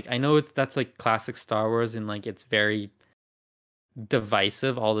though. Like I know that's like classic Star Wars and like it's very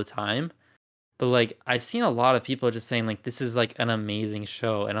divisive all the time. But like I've seen a lot of people just saying like this is like an amazing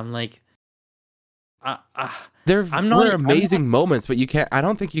show, and I'm like, uh, uh, there I'm not. were I'm not. amazing moments, but I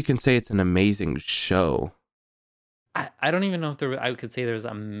don't think you can say it's an amazing show. I don't even know if I could say there was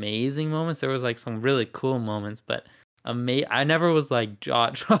amazing moments. There was like some really cool moments, but I never was like jaw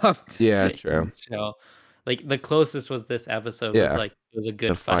dropped Yeah, in true. the show. Like the closest was this episode was Yeah, like it was a the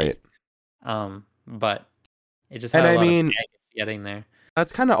good fight. fight. But it just And had a I lot of mean, baggage getting there.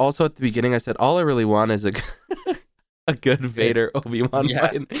 that's kind of also at the beginning. I said all I really want is a a good Vader Obi-Wan Yeah,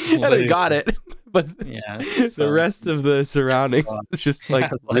 fight, and I literally. got it. But Yeah. the So rest of the surroundings is just yeah,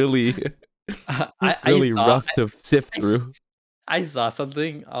 like really, I really saw rough to sift I, s- through. I saw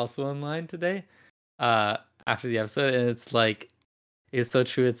something also online today, uh, after the episode, and it's so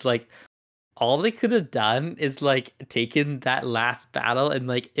true. It's like all they could have done is like taken that last battle and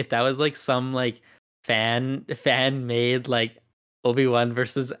like if that was like some like fan made like Obi-Wan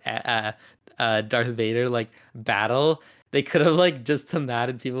versus Darth Vader like battle, they could have like just done that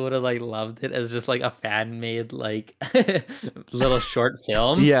and people would have like loved it as just like a fan made like little short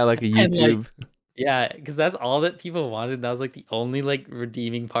film. Yeah, like a And like YouTube. yeah, because that's all that people wanted. That was like the only like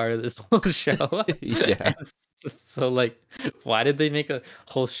redeeming part of this whole show. Yeah, And so like, why did they make a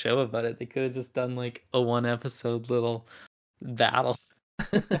whole show about it? They could have just done like a one episode little battle.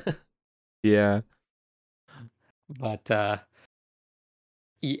 yeah. But I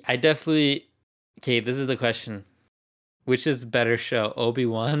definitely okay. This is the question: which is better show,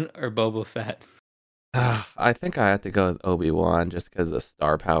 Obi-Wan or Boba Fett? I think I have to go with Obi-Wan just because of the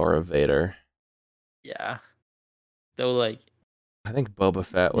star power of Vader. Yeah, though like I think Boba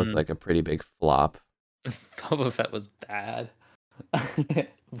Fett was mm, like a pretty big flop. Boba Fett was bad,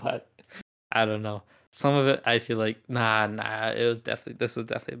 but I don't know. Some of it I feel like nah. This was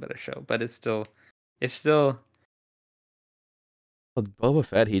definitely a better show, but it's still With Boba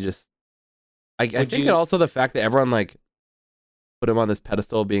Fett, he just I Would think you? and also the fact that everyone like put him on this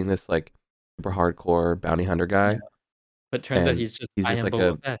pedestal being this like super hardcore bounty hunter Yeah. guy, But turns out and he's just he's I just am like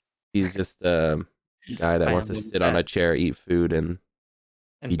Boba Fett. he's just a guy that I wants am to Boba sit on Fett a chair, eat food, and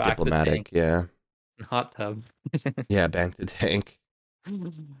and be back the tank diplomatic. Yeah, and hot tub. yeah, bank the tank.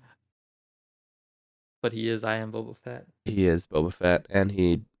 But he is I am Boba Fett. He is Boba Fett, and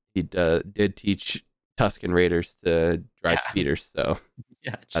did teach Tusken Raiders to drive Yeah. speeders, so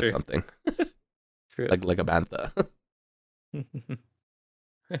Yeah. that's True. something. True. Like a bantha.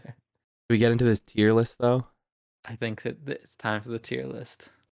 We get into this tier list though. I think that it's time for the tier list.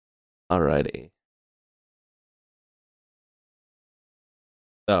 Alrighty.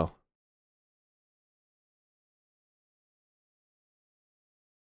 So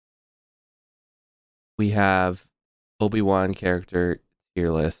we have Obi-Wan character tier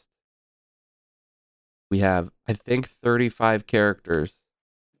list. We have, I think, 35 characters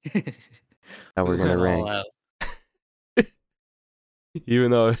that We we're gonna went all rank. out.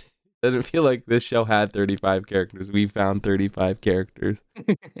 Even though it doesn't feel like this show had 35 characters, we found 35 characters.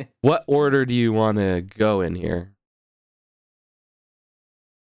 What order do you want to go in here?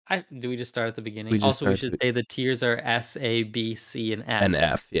 Do we just start at the beginning? We just Also, we start should to say the tiers are S, A, B, C, and F. an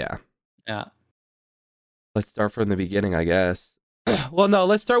F, yeah. Yeah. Let's start from the beginning, I guess. Well, no,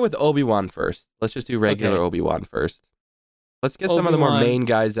 let's start with Obi-Wan first. Let's just do regular Okay. Obi-Wan first. Let's get some of the more Obi-Wan. main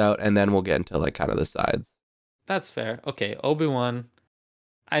guys out, and then we'll get into like kind of the sides. That's fair. Okay, Obi-Wan.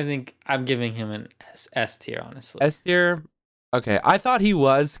 I think I'm giving him an S tier, honestly. S tier. Okay, I thought he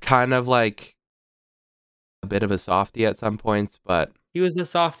was kind of like a bit of a softie at some points, but He was a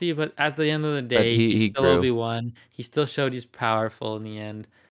softie, but at the end of the day, he's he still grew. Obi-Wan. He still showed he's powerful in the end.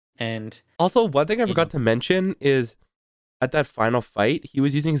 And Also, one thing I you know, forgot to mention is at that final fight, he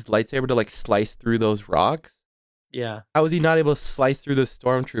was using his lightsaber to like slice through those rocks. yeah, How was he not able to slice through the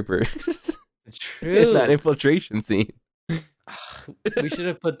stormtroopers in that true. infiltration scene? We should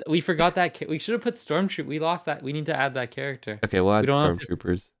have put. We forgot that. We should have put Stormtrooper. We lost that. We need to add that character. Okay, we'll We add don't have just.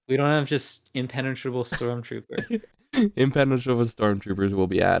 stormtroopers. We don't have just impenetrable Stormtrooper. Impenetrable stormtroopers will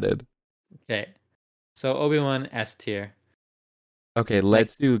be added. Okay, so Obi-Wan S tier. Okay,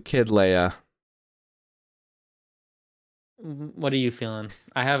 let's do Kid Leia. What are you feeling?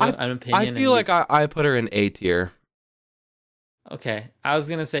 I have an I opinion. feel like I put her in A tier. Okay, I was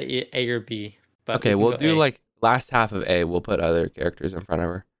gonna say A or B, but Okay, we we'll can go do A. like last half of A. We'll put other characters in front of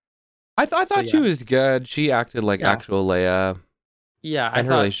her. I So thought she yeah, was good. She acted like yeah, actual Leia, yeah. I and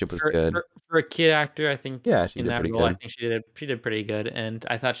her thought relationship was good. for a kid actor, I think Yeah, she in did that pretty role, I good. think she did pretty good, and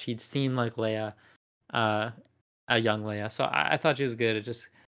I thought she'd seem like Leia, uh, a young Leia. So I thought she was good. It just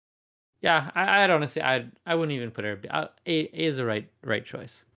yeah, I'd honestly I wouldn't even put her A is the right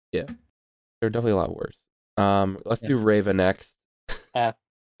choice. Yeah, they're definitely a lot worse. Let's Yeah. do Reva next. F.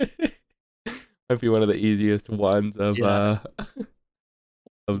 Might be one of the easiest ones of Yeah.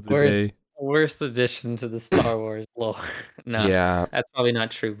 of the Worst day. worst addition to the Star Wars lore. No, Yeah, that's probably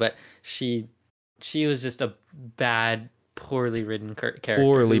not true, but she was just a bad, poorly written character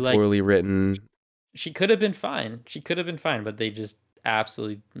who like poorly written. she could have been fine. She could have been fine, but they just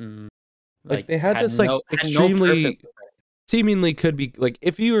absolutely Like like they had this like had no purpose. extremely seemingly could be like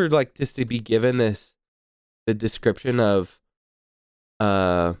if you were like just to be given the description of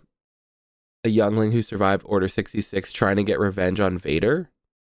uh a youngling who survived Order 66 trying to get revenge on Vader.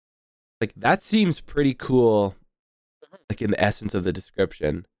 Like that seems pretty cool, like in the essence of the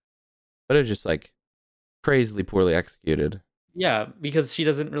description. But it's just like crazily poorly executed. Yeah, because she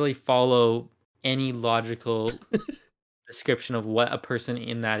doesn't really follow any logical description of what a person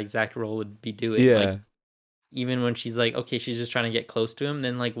in that exact role would be doing. Yeah. Like even when she's like, okay, she's just trying to get close to him,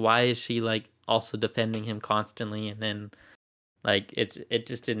 then like why is she like also defending him constantly? And then like it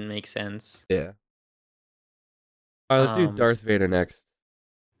just didn't make sense. Yeah. All right, let's do Um, Darth Vader next.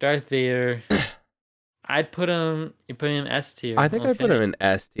 Darth Vader, I'd put him. You put him S tier. I think I put Okay, him in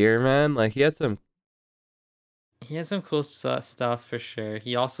S tier, man. Like he had some. he had some cool stuff for sure.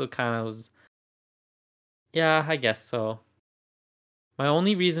 He also kind of was. Yeah, I guess so. My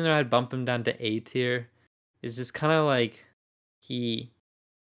only reason that I'd bump him down to A tier is just kind of like he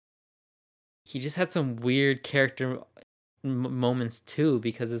he just had some weird character moments too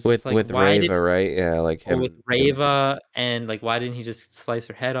because it's just like With why did Reva, right? Yeah, like or with him. Reva and like why didn't he just slice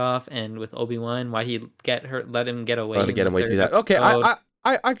her head off, and with Obi-Wan why he let him get Oh, away to in get the him way too third that. Okay, episode.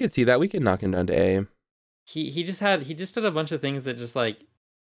 I could see that. We can knock him down to A. He just did a bunch of things that just like,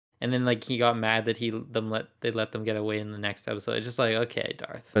 and then like he got mad that they let them get away in the next episode. It's just like, okay,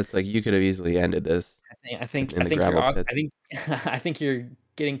 Darth. But it's like you could have easily ended this in I the think you're gravel pits. I think I think you're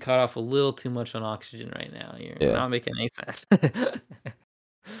getting cut off a little too much on oxygen right now. You're Yeah. not making any sense.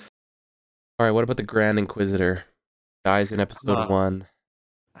 All right, what about the Grand Inquisitor? Dies in episode Uh, 1.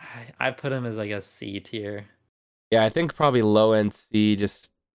 I put him as like a C tier. Yeah, I think probably low end C,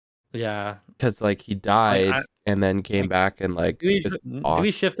 just Yeah. because like he Like died and then came back and like just do we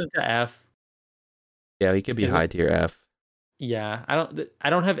talked. shift him to F? Yeah, he could be Is it? high tier F. Yeah,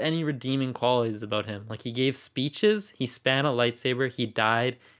 I don't have any redeeming qualities about him. Like he gave speeches, he span a lightsaber, he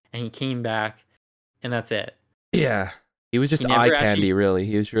died, and he came back, and that's it. Yeah, he was He just eye never actually, candy. Really,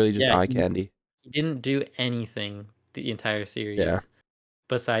 he was really just yeah, eye he, candy. he didn't do anything the entire Yeah. series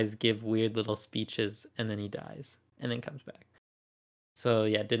besides give weird little speeches, and then he dies, and then comes back. So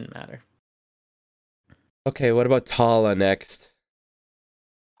yeah, it didn't matter. Okay, what about Tala next?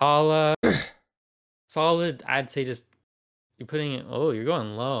 Paula, solid. I'd say just you're putting it. Oh, you're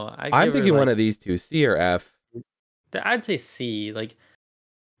going low. I'd I'm give her thinking one like of these two, C or F. I'd say C. Like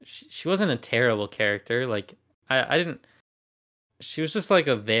she wasn't a terrible character. Like I didn't. She was just like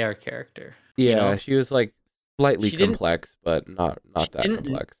a there character, you Yeah, know. she was like slightly She didn't. complex, but She not that didn't.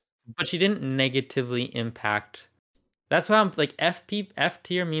 complex. But she didn't negatively impact. That's why I'm like F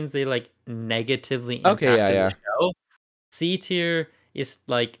tier means they like negatively Okay, yeah, impacted the yeah. show. C tier is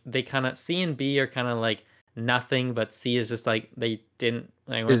like they kind of C and B are kind of like nothing, but C is just like they didn't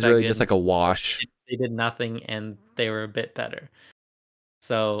like weren't It's that really good. just like a wash. They did nothing and they were a bit better.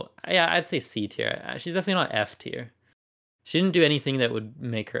 So yeah, I'd say C tier. She's definitely not F tier. She didn't do anything that would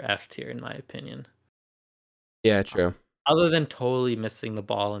make her F tier, in my opinion. Yeah, true. Other than totally missing the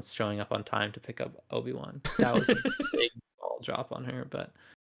ball and showing up on time to pick up Obi-Wan. That was a big ball drop on her, but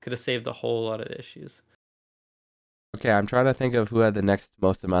could have saved a whole lot of issues. Okay, I'm trying to think of who had the next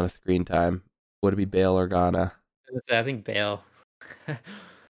most amount of screen time. Would it be Bail Organa? I think Bale.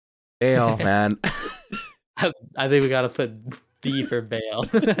 Bail, man. I think we gotta put B for Bale.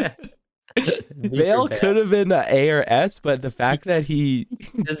 Bail could have been an A or S, but the fact that he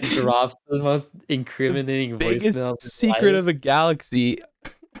just drops the most incriminating biggest voicemail secret of a galaxy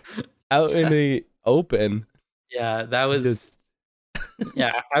out in the open. Yeah, that was Just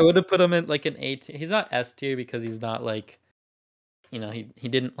yeah. I would have put him in like an A tier. He's not S tier because he's not like, he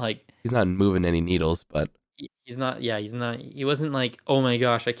didn't like. he's not moving any needles, but He's not. Yeah, he's not. He wasn't like, oh my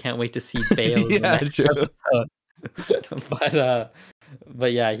gosh, I can't wait to see Bale in the yeah, next true. episode.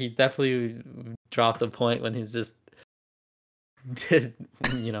 but yeah, he definitely dropped a point when he's just did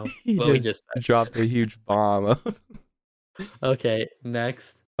He what we just just said. dropped a huge bomb. Okay,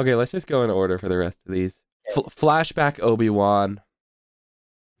 next. Okay, let's just go in order for the rest of these. Flashback Obi-Wan.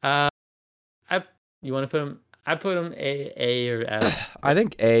 You want to put him? I put him A or F. I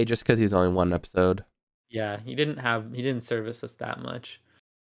think A, just because he's only one episode. Yeah, he didn't service us that much.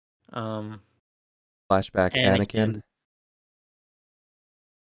 Flashback Anakin.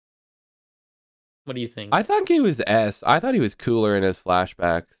 What do you think? I thought he was S. I thought he was cooler in his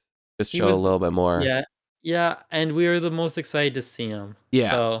flashbacks. Just show a little bit more. Yeah, and we were the most excited to see him.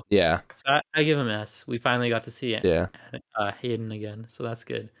 Yeah, so yeah. So I give him S. We finally got to see it. Yeah. Hayden again, so that's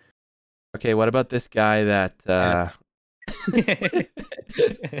good. Okay, what about this guy that S.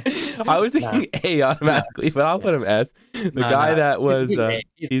 I was thinking A automatically, but I'll put him S. The guy that was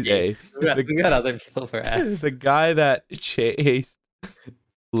he's A. We got other people for S. The guy that chased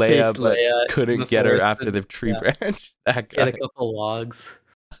Leia but couldn't get her after the tree branch. That guy. Hit a couple logs.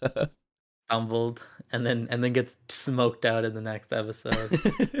 Stumbled and then gets smoked out in the next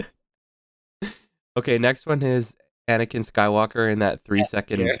episode. Okay, next one is Anakin Skywalker in that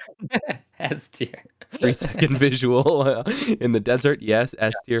 3-second S tier. 3-second visual in the desert. Yes,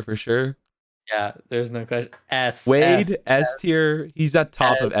 S tier for sure. Yeah, there's no question. S. Wade, S tier. He's at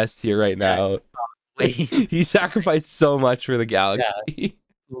top of S tier right now. Wade. He sacrificed so much for the galaxy. Yeah.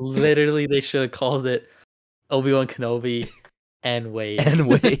 Literally, they should have called it Obi-Wan Kenobi and Wade. And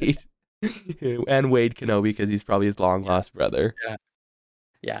Wade. And Wade Kenobi, because he's probably his long-lost brother.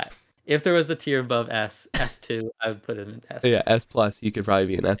 Yeah. If there was a tier above S2, I would put him in S. Yeah, S+. He could probably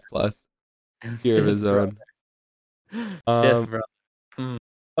be an S+. Tier of his own. Fifth brother.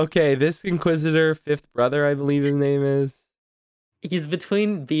 Okay, this Inquisitor, fifth brother, I believe his name is. He's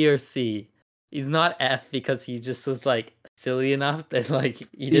between B or C. He's not F because he just was like silly enough that like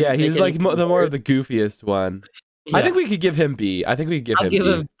he didn't. Yeah, he's like the more of the goofiest one. Yeah. I think we could give him B. I think we could give him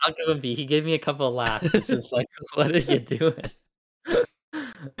B. I'll give him B. He gave me a couple of laughs. It's just like, what are you doing?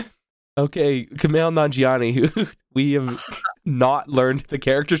 Okay, Kumail Nanjiani, who we have not learned the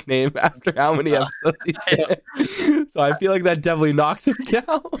character's name after how many episodes he's in. So I feel like that definitely knocks him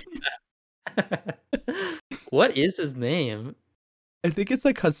down. What is his name? I think it's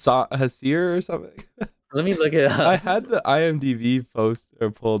like Hasir or something. Let me look it up. I had the IMDb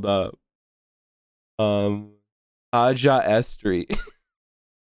poster pulled up. Aja Estri.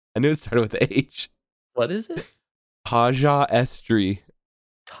 I knew it started with H. What is it? Haja Estri.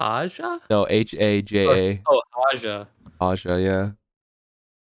 Taja? No, Haja. Oh, Haja. Haja, yeah.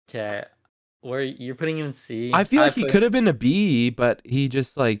 Okay. Where you're putting him in C? I feel like he could have been a B, but he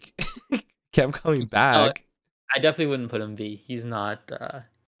just like kept coming Oh, back. I definitely wouldn't put him B. He's not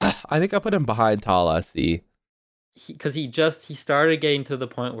I think I put him behind Tala C. because he started getting to the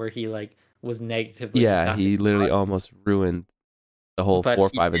point where he like was negatively Yeah, he impacting literally plot, almost ruined the whole but 4,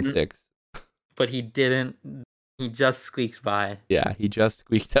 he 5, and didn't. 6. But he didn't. He just squeaked by. Yeah, he just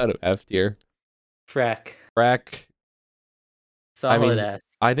squeaked out of F tier. Freck. Freck. I Solid mean, S.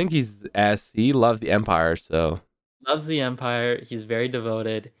 I think he's S. He loved the Empire, so. Loves the Empire. He's very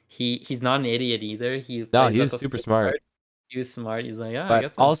devoted. He's not an idiot either. He No, plays he up was a super full smart. card. He was smart. He's like, I But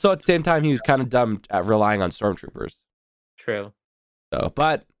got some. also at the same time, he was kind of dumb at relying on stormtroopers. True. So,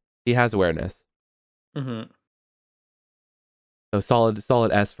 but he has awareness. Mm-hmm. So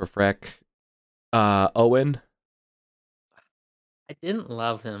solid S for Freck. Owen. I didn't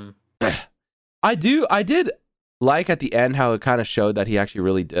love him. I did like at the end how it kind of showed that he actually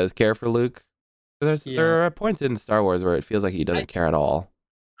really does care for Luke. There are points in Star Wars where it feels like he doesn't care at all.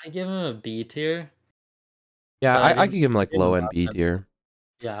 I give him a B tier. Yeah, I could give him like low and B him. tier.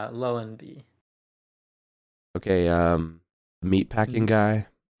 Yeah, low and B. Okay, meat packing guy.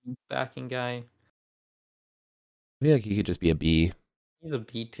 Backing guy. I feel like he could just be a B. He's a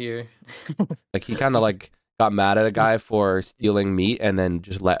B tier. Like he kind of like got mad at a guy for stealing meat and then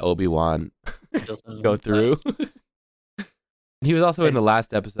just let Obi-Wan go through. He was also in the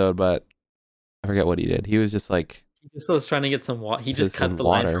last episode, but I forget what he did. He was just like he just was trying to get some water. He just cut the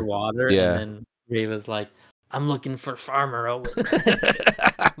water. line for water, Yeah. and then Ray was like, "I'm looking for Farmer Owen."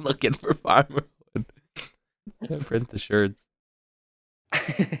 I'm looking for Farmer Owen. Print the shirts.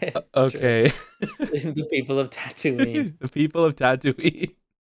 Okay. The people of Tatooine. The people of Tatooine.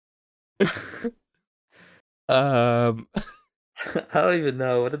 I don't even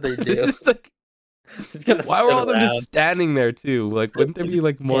know. What did they do? It's like, why were all of them just standing there too? Like, wouldn't there be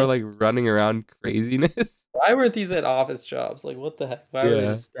like more like running around craziness? Why weren't these at office jobs? Like, what the heck? Why were they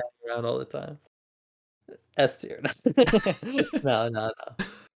just standing around all the time? S tier. No.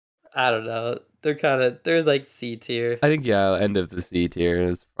 I don't know. They're like C tier. I think end of the C tier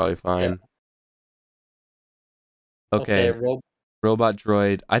is probably fine. Yeah. Okay. Robot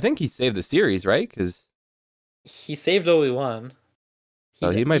droid. I think he saved the series, right? Because he saved Obi-Wan. So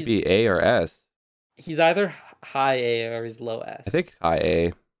he might be A or S. He's either high A or he's low S. I think high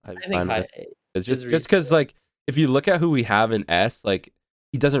A. I think high A. It's just because like if you look at who we have in S, like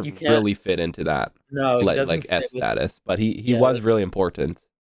he doesn't really fit into that. No, he doesn't like S status, but he was really important.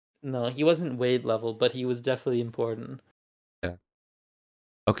 No, he wasn't Wade level, but he was definitely important. Yeah.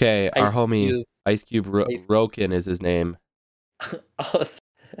 Okay, our homie Ice Cube Roken is his name.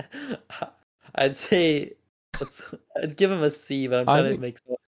 I'd say I'd give him a C, but I'm trying to make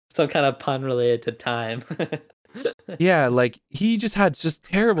some kind of pun related to time. Yeah, like he just had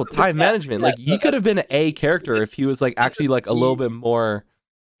terrible time management. Like he could have been an A character if he was like actually like a little bit more.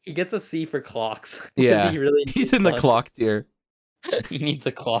 He gets a C for clocks. Yeah, he's in the clock tier. He needs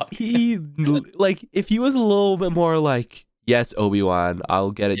a clock. He like if he was a little bit more like, yes, Obi-Wan, I'll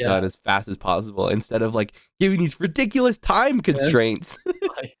get it done as fast as possible, instead of like giving these ridiculous time constraints.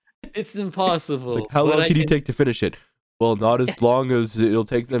 It's impossible. It's like, how long can you take to finish it? Well, not as long as it'll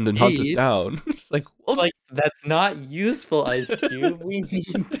take them to hunt us down. It's like, well, like that's not useful, Ice Cube. We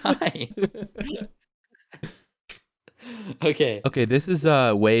need time. Okay. Okay, this is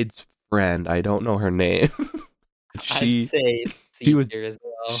Wade's friend. I don't know her name. I'd say she was as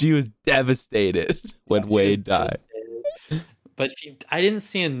well. She was devastated when Wade died. But I didn't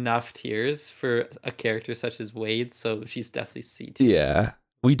see enough tears for a character such as Wade, so she's definitely C tier. Yeah.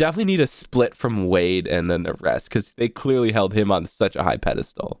 We definitely need a split from Wade and then the rest, because they clearly held him on such a high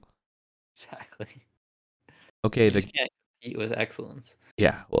pedestal. Exactly. Okay, you just can't compete with excellence.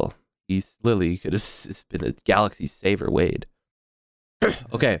 Yeah, well, he's literally could have been a galaxy saver, Wade.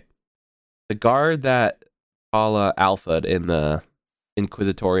 Okay, the guard that Paula alpha'd in the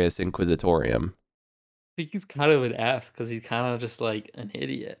Inquisitorium. I think he's kind of an F because he's kind of just like an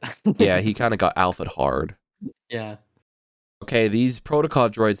idiot. Yeah, he kind of got alpha'd hard. Yeah. Okay, these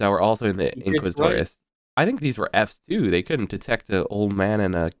protocol droids that were also in the Inquisitorius. I think these were Fs too. They couldn't detect an old man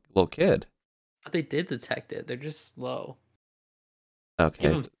and a little kid. But they did detect it. They're just slow. Okay.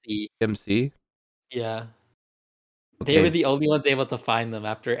 Give them C. Give them C? Yeah. Okay. They were the only ones able to find them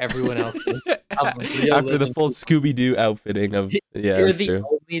after everyone else was after the full Scooby-Doo outfitting of they were the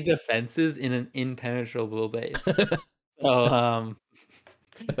only defenses in an impenetrable base. So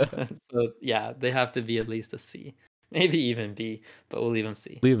so yeah, they have to be at least a C. Maybe even B, but we'll leave him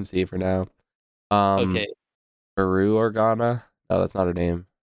C. Leave him C for now. Okay. Baru Organa. No, that's not her name.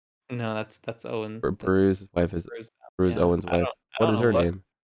 No, that's Owen. Baru's wife is Baru's, yeah. Owen's wife. I What don't is know her what. name?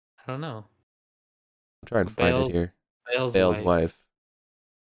 I don't know. I'll try and find it Bale's here. Bale's Bale's wife.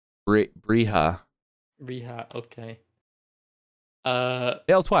 wife. Briha. Riha. Okay. Uh,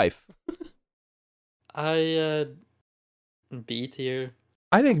 Bale's wife. I B tier.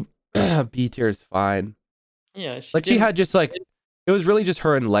 I think B tier is fine. Yeah, Like she had just like it was really just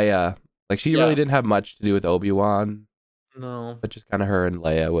her and Leia. Like she really didn't have much to do with Obi-Wan. No. But just kind of her and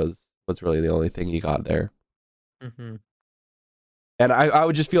Leia was really the only thing you got there. Mm-hmm. And I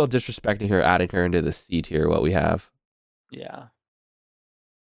would just feel disrespecting her, adding her into the C tier, what we have. Yeah.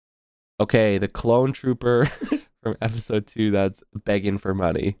 Okay, the clone trooper from episode 2 that's begging for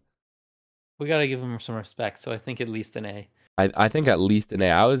money. We gotta give him some respect, so I think at least an A. I think at least an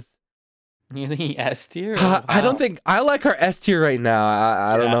A. You think S tier? I don't think I like our S tier right now.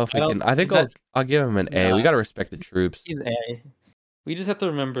 I don't know if we can. I think I'll give him an A. We gotta respect the troops. He's A. We just have to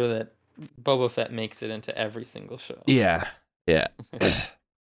remember that Boba Fett makes it into every single show. Yeah.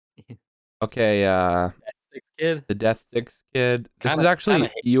 Okay, Death Six kid. The Death Six kid. This is actually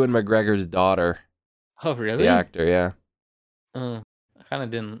Ewan McGregor's daughter. Oh really? The actor, yeah. I kind of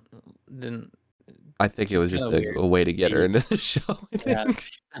didn't. I think it was just a way to get her into the show. I think. Yeah,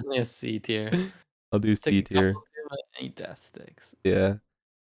 definitely a C tier. I'll do C tier. Death Sticks. Yeah.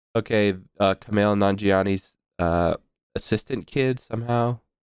 Okay, Kumail Nanjiani's assistant kid somehow.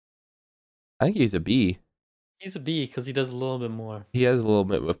 I think he's a B. He's a B because he does a little bit more. He has a little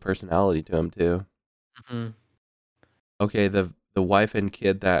bit of personality to him too. Mm-hmm. Okay, the wife and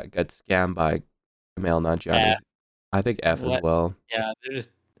kid that got scammed by Kumail Nanjiani. I think F as well. Yeah,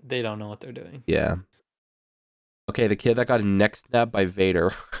 they don't know what they're doing. Yeah. Okay, the kid that got neck snapped by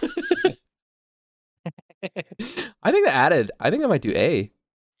Vader. I think I might do A.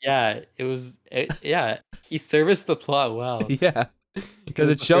 Yeah, he serviced the plot well. Yeah. Because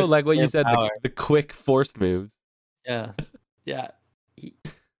it showed, like what you said, the quick force moves. Yeah.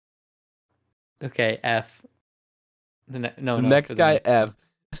 Okay, F. The next guy, F.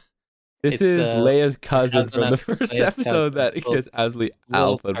 This is Leia's cousin from the first episode that gets absolutely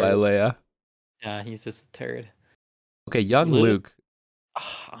alpha by Leia. Yeah, he's just a turd. Okay, young Luke.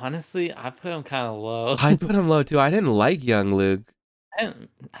 Honestly, I put him kind of low. I put him low too. I didn't like young Luke.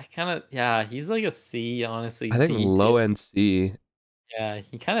 He's like a C, honestly. I think low end C. Yeah,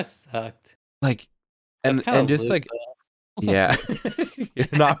 he kind of sucked. Like, and just Luke, like, though. Yeah, you're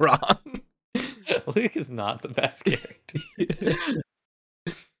not wrong. Luke is not the best character.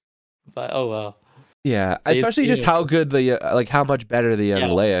 But oh well. Yeah, so especially just how good how much better the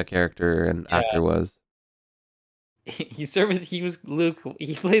young Leia character and actor was. He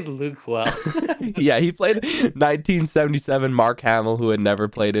played Luke well. Yeah, he played 1977 Mark Hamill, who had never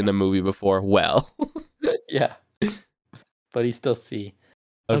played in a movie before, well. Yeah. But he's still C.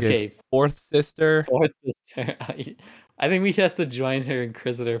 Okay. Fourth sister. I think we have to join her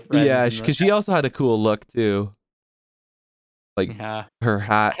Inquisitor friends. Yeah, because she also had a cool look too. Like her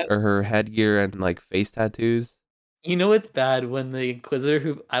hat or her headgear and like face tattoos. You know what's bad when the Inquisitor,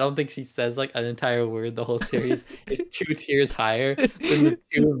 who I don't think she says like an entire word the whole series, is 2 tiers higher than the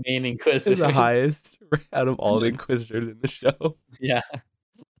 2 main Inquisitors. The highest out of all the Inquisitors in the show. Yeah.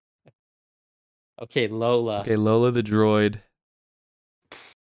 Okay, Lola. Okay, Lola the droid.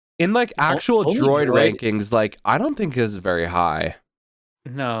 In like actual droid rankings, like I don't think is very high.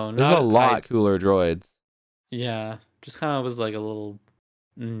 No, there's a lot cooler droids. Yeah, just kind of was like a little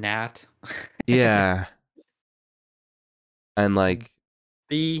gnat. Yeah. And like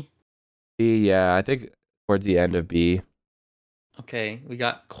B, yeah, I think towards the end of B. Okay, we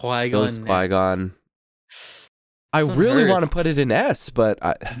got Qui-Gon. Ghost Qui-Gon. I really want to put it in S, but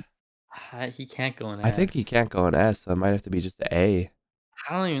he can't go in S. I think he can't go in S, so it might have to be just an A.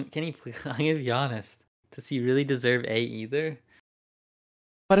 I don't even. Can he? I'm gonna be honest. Does he really deserve A either?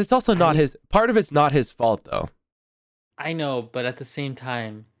 But it's also not his. Part of it's not his fault, though. I know, but at the same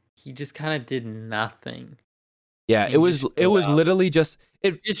time, he just kind of did nothing. Yeah, it was literally just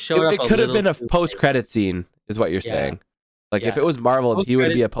it could have been a post-credit scene, is what you're saying. Like if it was Marvel, he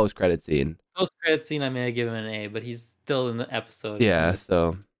would be a post-credit scene. Post-credit scene, I may give him an A, but he's still in the episode. Yeah,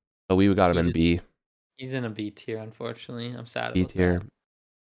 so we got him in B. He's in a B tier, unfortunately. I'm sad about B tier.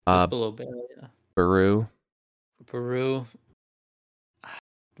 Just below Bailey, yeah. Baru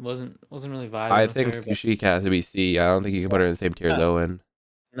wasn't really vibing. I think she has to be C. I don't think you can put her in the same tier as Owen.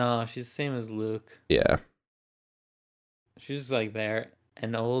 No, she's the same as Luke. Yeah. She's like there.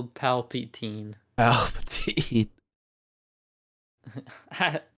 An old Palpatine.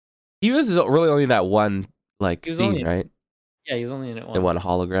 He was really only that one like He was scene, only right? yeah, he was only in it The one once.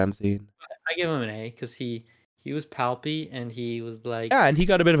 hologram scene. I give him an A because he was palpy and he was like, Yeah, and he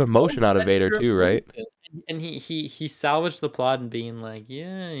got a bit of "Don't emotion out of let Vader your too, right? emotion." And he salvaged the plot and being like,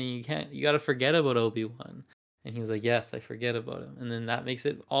 "Yeah, you got to forget about Obi-Wan." And he was like, "Yes, I forget about him." And then that makes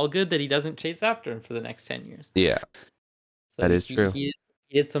it all good that he doesn't chase after him for the next 10 years. Yeah, So that is true. he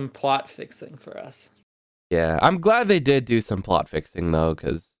did some plot fixing for us. Yeah, I'm glad they did do some plot fixing though,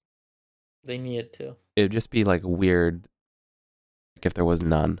 because They needed to. it'd just be like weird like, if there was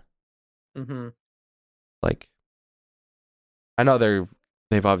none. Mhm. Like, I know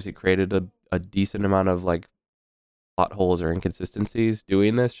they've obviously created a decent amount of like plot holes or inconsistencies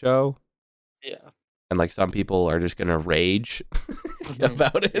doing this show, Yeah. and like some people are just gonna rage Mhm.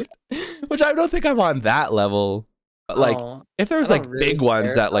 about Yeah. it, which I don't think I'm on that level. But like, Oh, if there I was don't like really big ones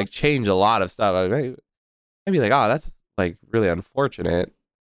care that though. like change a lot of stuff, I'd be like, oh, that's like really unfortunate to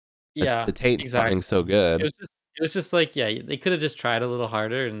Yeah, taint something exactly. so good. It was just like, yeah, they could have just tried a little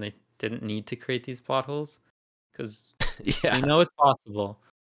harder and they didn't need to create these plot holes because we Yeah, know it's possible,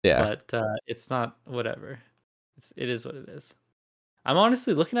 yeah, but it's not whatever. It is what it is. I'm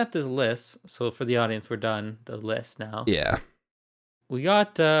honestly looking at this list. So for the audience, we're done the list now. yeah, We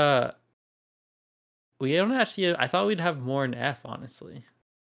got we don't actually. I thought we'd have more in F. Honestly,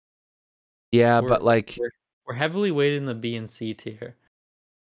 yeah. we're But like, we're we're heavily weighted in the B and C tier.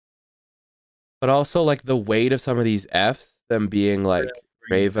 but also like the weight of some of these Fs, them being We're like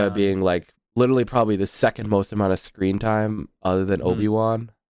bring it Reva down. being like literally probably the second most amount of screen time other than Mhm.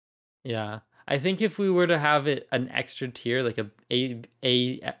 Obi-Wan. Yeah. I think if we were to have it an extra tier, like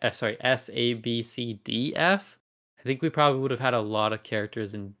sorry, S, A, B, C, D, F, I think we probably would have had a lot of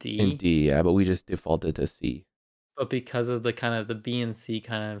characters in In D, D, yeah, but we just defaulted to C. but because of the kind of the B and C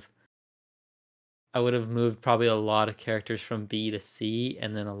kind of, I would have moved probably a lot of characters from B to C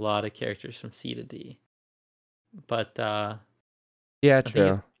and then a lot of characters from C to D. But Yeah,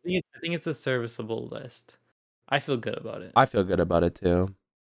 true. I think it's a serviceable list. I feel good about it. I feel good about it too.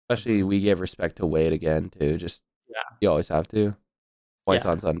 Especially Hmm. we gave respect to Wade again too. Just Yeah. you always have to. Twice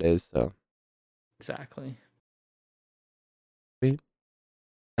Yeah. on Sundays, so Exactly. sweet.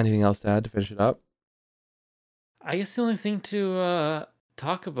 Anything else to add to finish it up? I guess the only thing to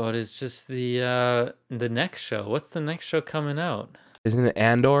talk about is just the next show. What's the next show coming out? Isn't it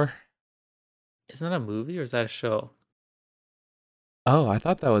Andor? Isn't that a movie or is that a show? Oh, I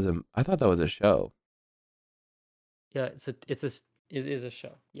thought that was a show. Yeah, it is a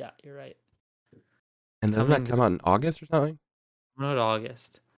show. Yeah, you're right. And doesn't that Coming come out in August or something? out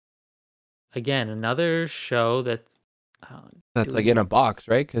August. Again, another show that's That's like in a box,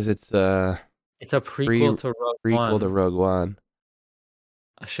 right? Because it's a it's a pre prequel to Rogue prequel to One, Rogue One.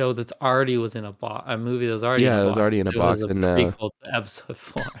 a show that's already was in a box, a movie that was already in a Yeah, it was box. already in a It was box, a and prequel to Episode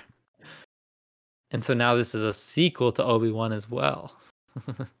 4, and so now this is a sequel to Obi-Wan as well.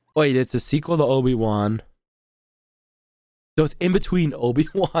 wait, it's a sequel to Obi-Wan. So it's in between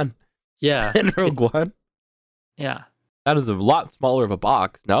Obi-Wan Yeah, and it's Rogue One. yeah, That is a lot smaller of a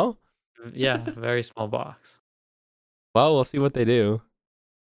box, no? yeah, very small box. Well, we'll see what they do.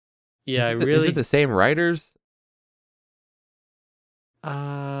 Yeah, I Is it really. the same writers?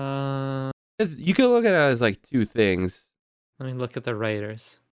 Uh, 'Cause you can look at it as like two things. Let me look at the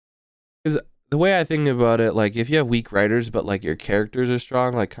writers. Because the way I think about it, like if you have weak writers, but like your characters are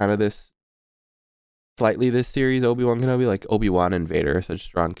strong, like kind of this series, Obi-Wan Kenobi, like Obi-Wan and Vader are such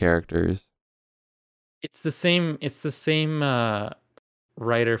strong characters. It's the same. It's the same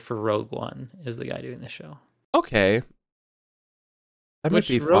writer for Rogue One is the guy doing the show. Okay, that might Which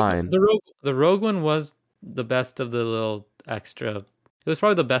be fine. The Rogue One was the best of the little extra. It was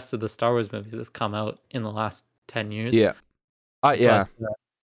probably the best of the Star Wars movies that's come out in the last 10 years. Yeah. But Yeah.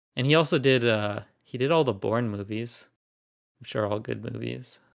 and he did all the Bourne movies, which are all good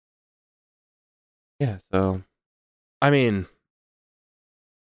movies. Yeah. So, I mean,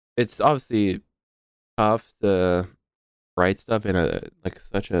 it's obviously tough to write stuff in a like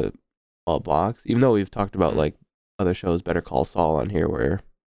such a small box. Even though we've talked about Mm-hmm. like other shows, Better Call Saul on here, where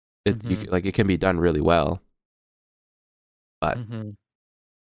Mm-hmm. like it can be done really well. But Mm-hmm.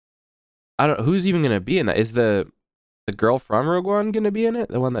 I don't. Who's even gonna be in that? Is the girl from Rogue One gonna be in it?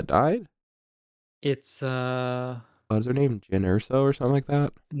 The one that died? It's What was her name? Jyn Erso or something like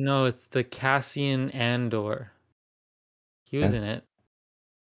that? no, it's the Cassian Andor. He was Yes. in it.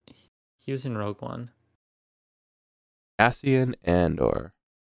 He was in Rogue One. Cassian Andor.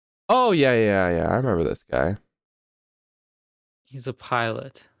 Oh yeah. I remember this guy. He's a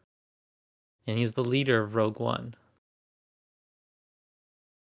pilot, and he's the leader of Rogue One.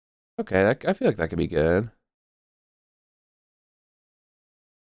 Okay, I feel like that could be good.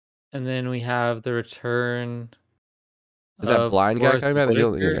 And then we have the return Is that of blind guy Forrest coming back? The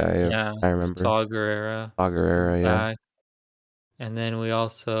only Whitaker. guy Yeah, I remember. Saw Gerrera Saw is Gerrera, yeah. back. And then we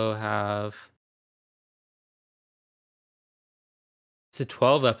also have it's a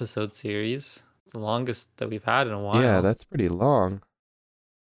 12 episode series. It's the longest that we've had in a while. Yeah, that's pretty long.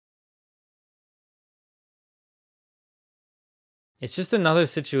 It's just another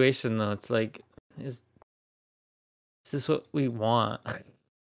situation though. It's like, is this what we want?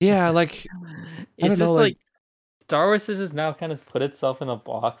 Yeah, like I It's don't know, just like like Star Wars has just now kind of put itself in a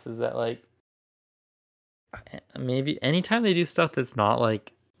box. Is that like maybe anytime they do stuff that's not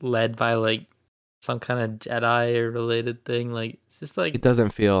like led by like some kind of Jedi or related thing, like it's just like it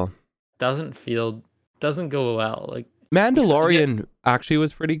doesn't doesn't go well. Like Mandalorian actually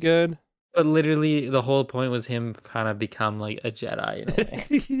was pretty good. but literally the whole point was him kind of become like a Jedi in a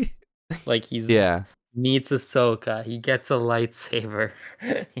way. Like he's meets Ahsoka, he gets a lightsaber.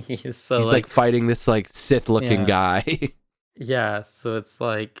 He's like fighting this like Sith looking guy. Yeah, so it's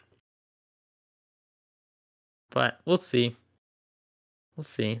like, but we'll see.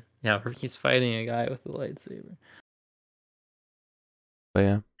 Yeah, he's fighting a guy with a lightsaber. But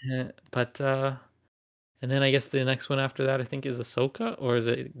yeah. But and then I guess the next one after that I think is Ahsoka, or is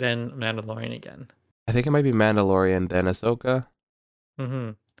it then Mandalorian again? I think it might be Mandalorian then Ahsoka.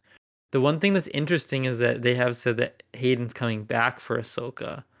 Mm-hmm. The one thing that's interesting is that they have said that Hayden's coming back for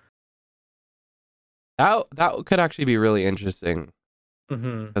Ahsoka. That could actually be really interesting.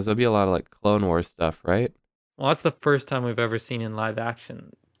 Mm-hmm. Because there'll be a lot of like Clone Wars stuff, right? Well, that's the first time we've ever seen in live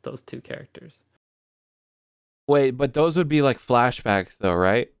action those two characters. Wait, but those would be like flashbacks though,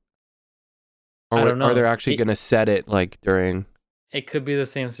 right? Or I don't know. Are they actually going to set it like during... It could be the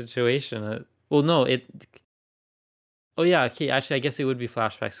same situation. Well, no, Oh yeah, okay, actually I guess it would be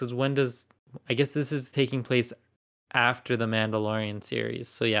flashbacks, because I guess this is taking place after the Mandalorian series.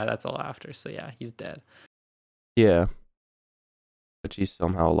 So yeah, that's all after. So yeah, he's dead. Yeah. But she's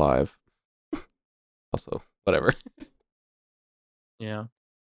somehow alive. Also, whatever. Yeah.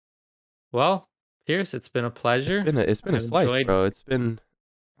 Well, Pierce, it's been a pleasure. It's been a slice, bro.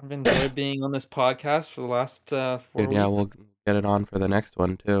 I've enjoyed being on this podcast for the last 4 weeks. Yeah, we'll get it on for the next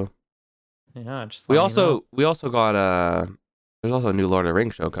one too. Yeah, just we also got there's also a new Lord of the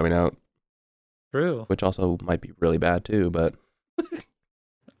Rings show coming out. True. Which also might be really bad too, but you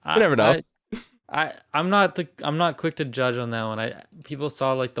never know. I'm not quick to judge on that one. People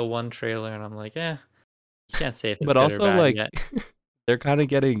saw like the one trailer and I'm like, you can't say if it's but good also or bad like yet. They're kind of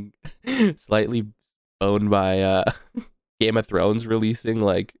getting slightly owned by Game of Thrones releasing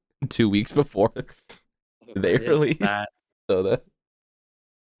like 2 weeks before they release. So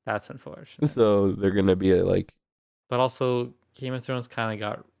that's unfortunate. So they're gonna be like, but also Game of Thrones kind of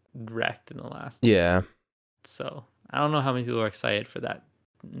got wrecked in the last. Yeah. So I don't know how many people are excited for that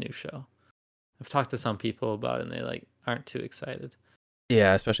new show. I've talked to some people about it and they like aren't too excited.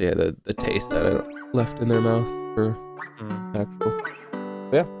 Yeah, especially the taste that it left in their mouth for actual.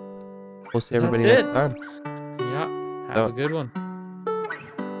 Yeah. We'll see everybody next time. Yeah. Have a good one.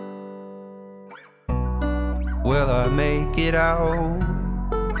 Will I make it out?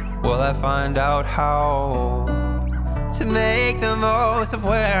 Will I find out how to make the most of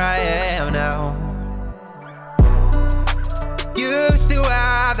where I am now? Used to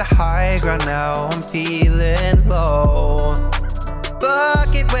have the high ground, now I'm feeling low.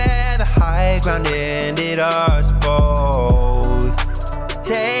 Look at where the high ground ended us both.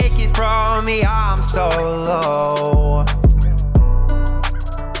 Take it from me, I'm so low.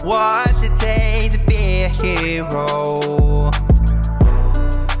 What's it take to be a hero?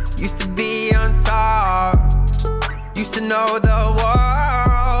 Used to be on top, used to know the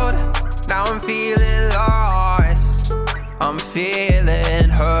world. Now I'm feeling lost, I'm feeling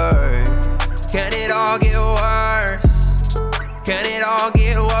hurt. Can it all get worse? Can it all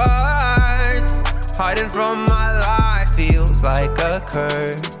get worse? Hiding from my life feels like a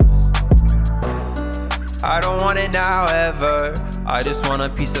curse. I don't want it now ever, I just want a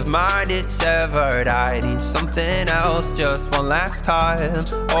peace of mind, it's severed. I need something else, just one last time,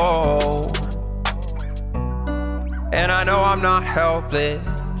 oh. And I know I'm not helpless,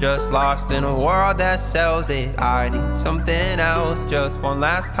 just lost in a world that sells it. I need something else, just one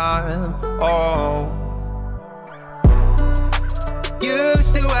last time, oh.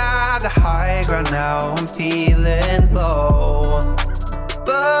 Used to have the high ground, now I'm feeling low.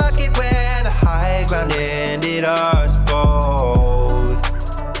 Look at where the high ground ended us both.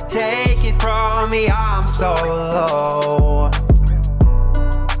 Take it from me, I'm so low.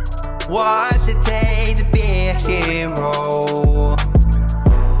 What's it take to be a hero?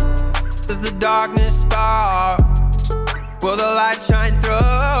 Does the darkness stop? Will the light shine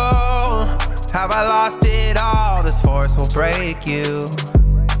through? Have I lost it all? This force will break you,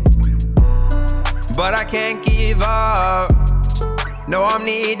 but I can't give up. No, I'm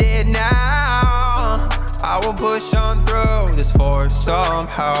needed now. I will push on through this force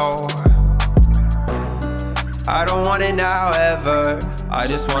somehow. I don't want it now ever. I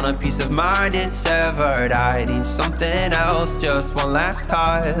just want a peace of mind, it's severed. I need something else just one last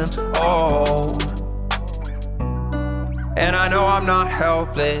time. Oh, and I know I'm not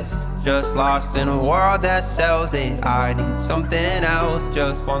helpless, just lost in a world that sells it. I need something else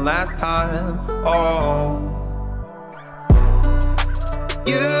just one last time. Oh,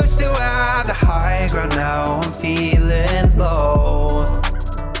 used to have the high ground, now I'm feeling low.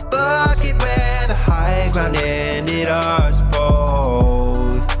 Look at where the high ground ended us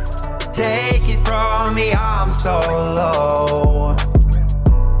both. Take it from me, I'm so low.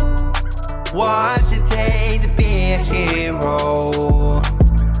 What's it take to be a hero?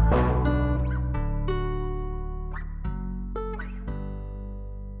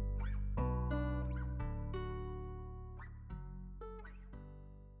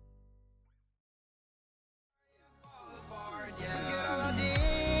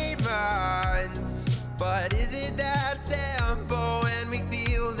 But is it that simple when we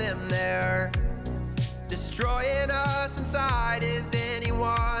feel them there? Destroying us inside, is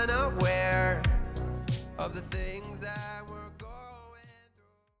anyone aware of the things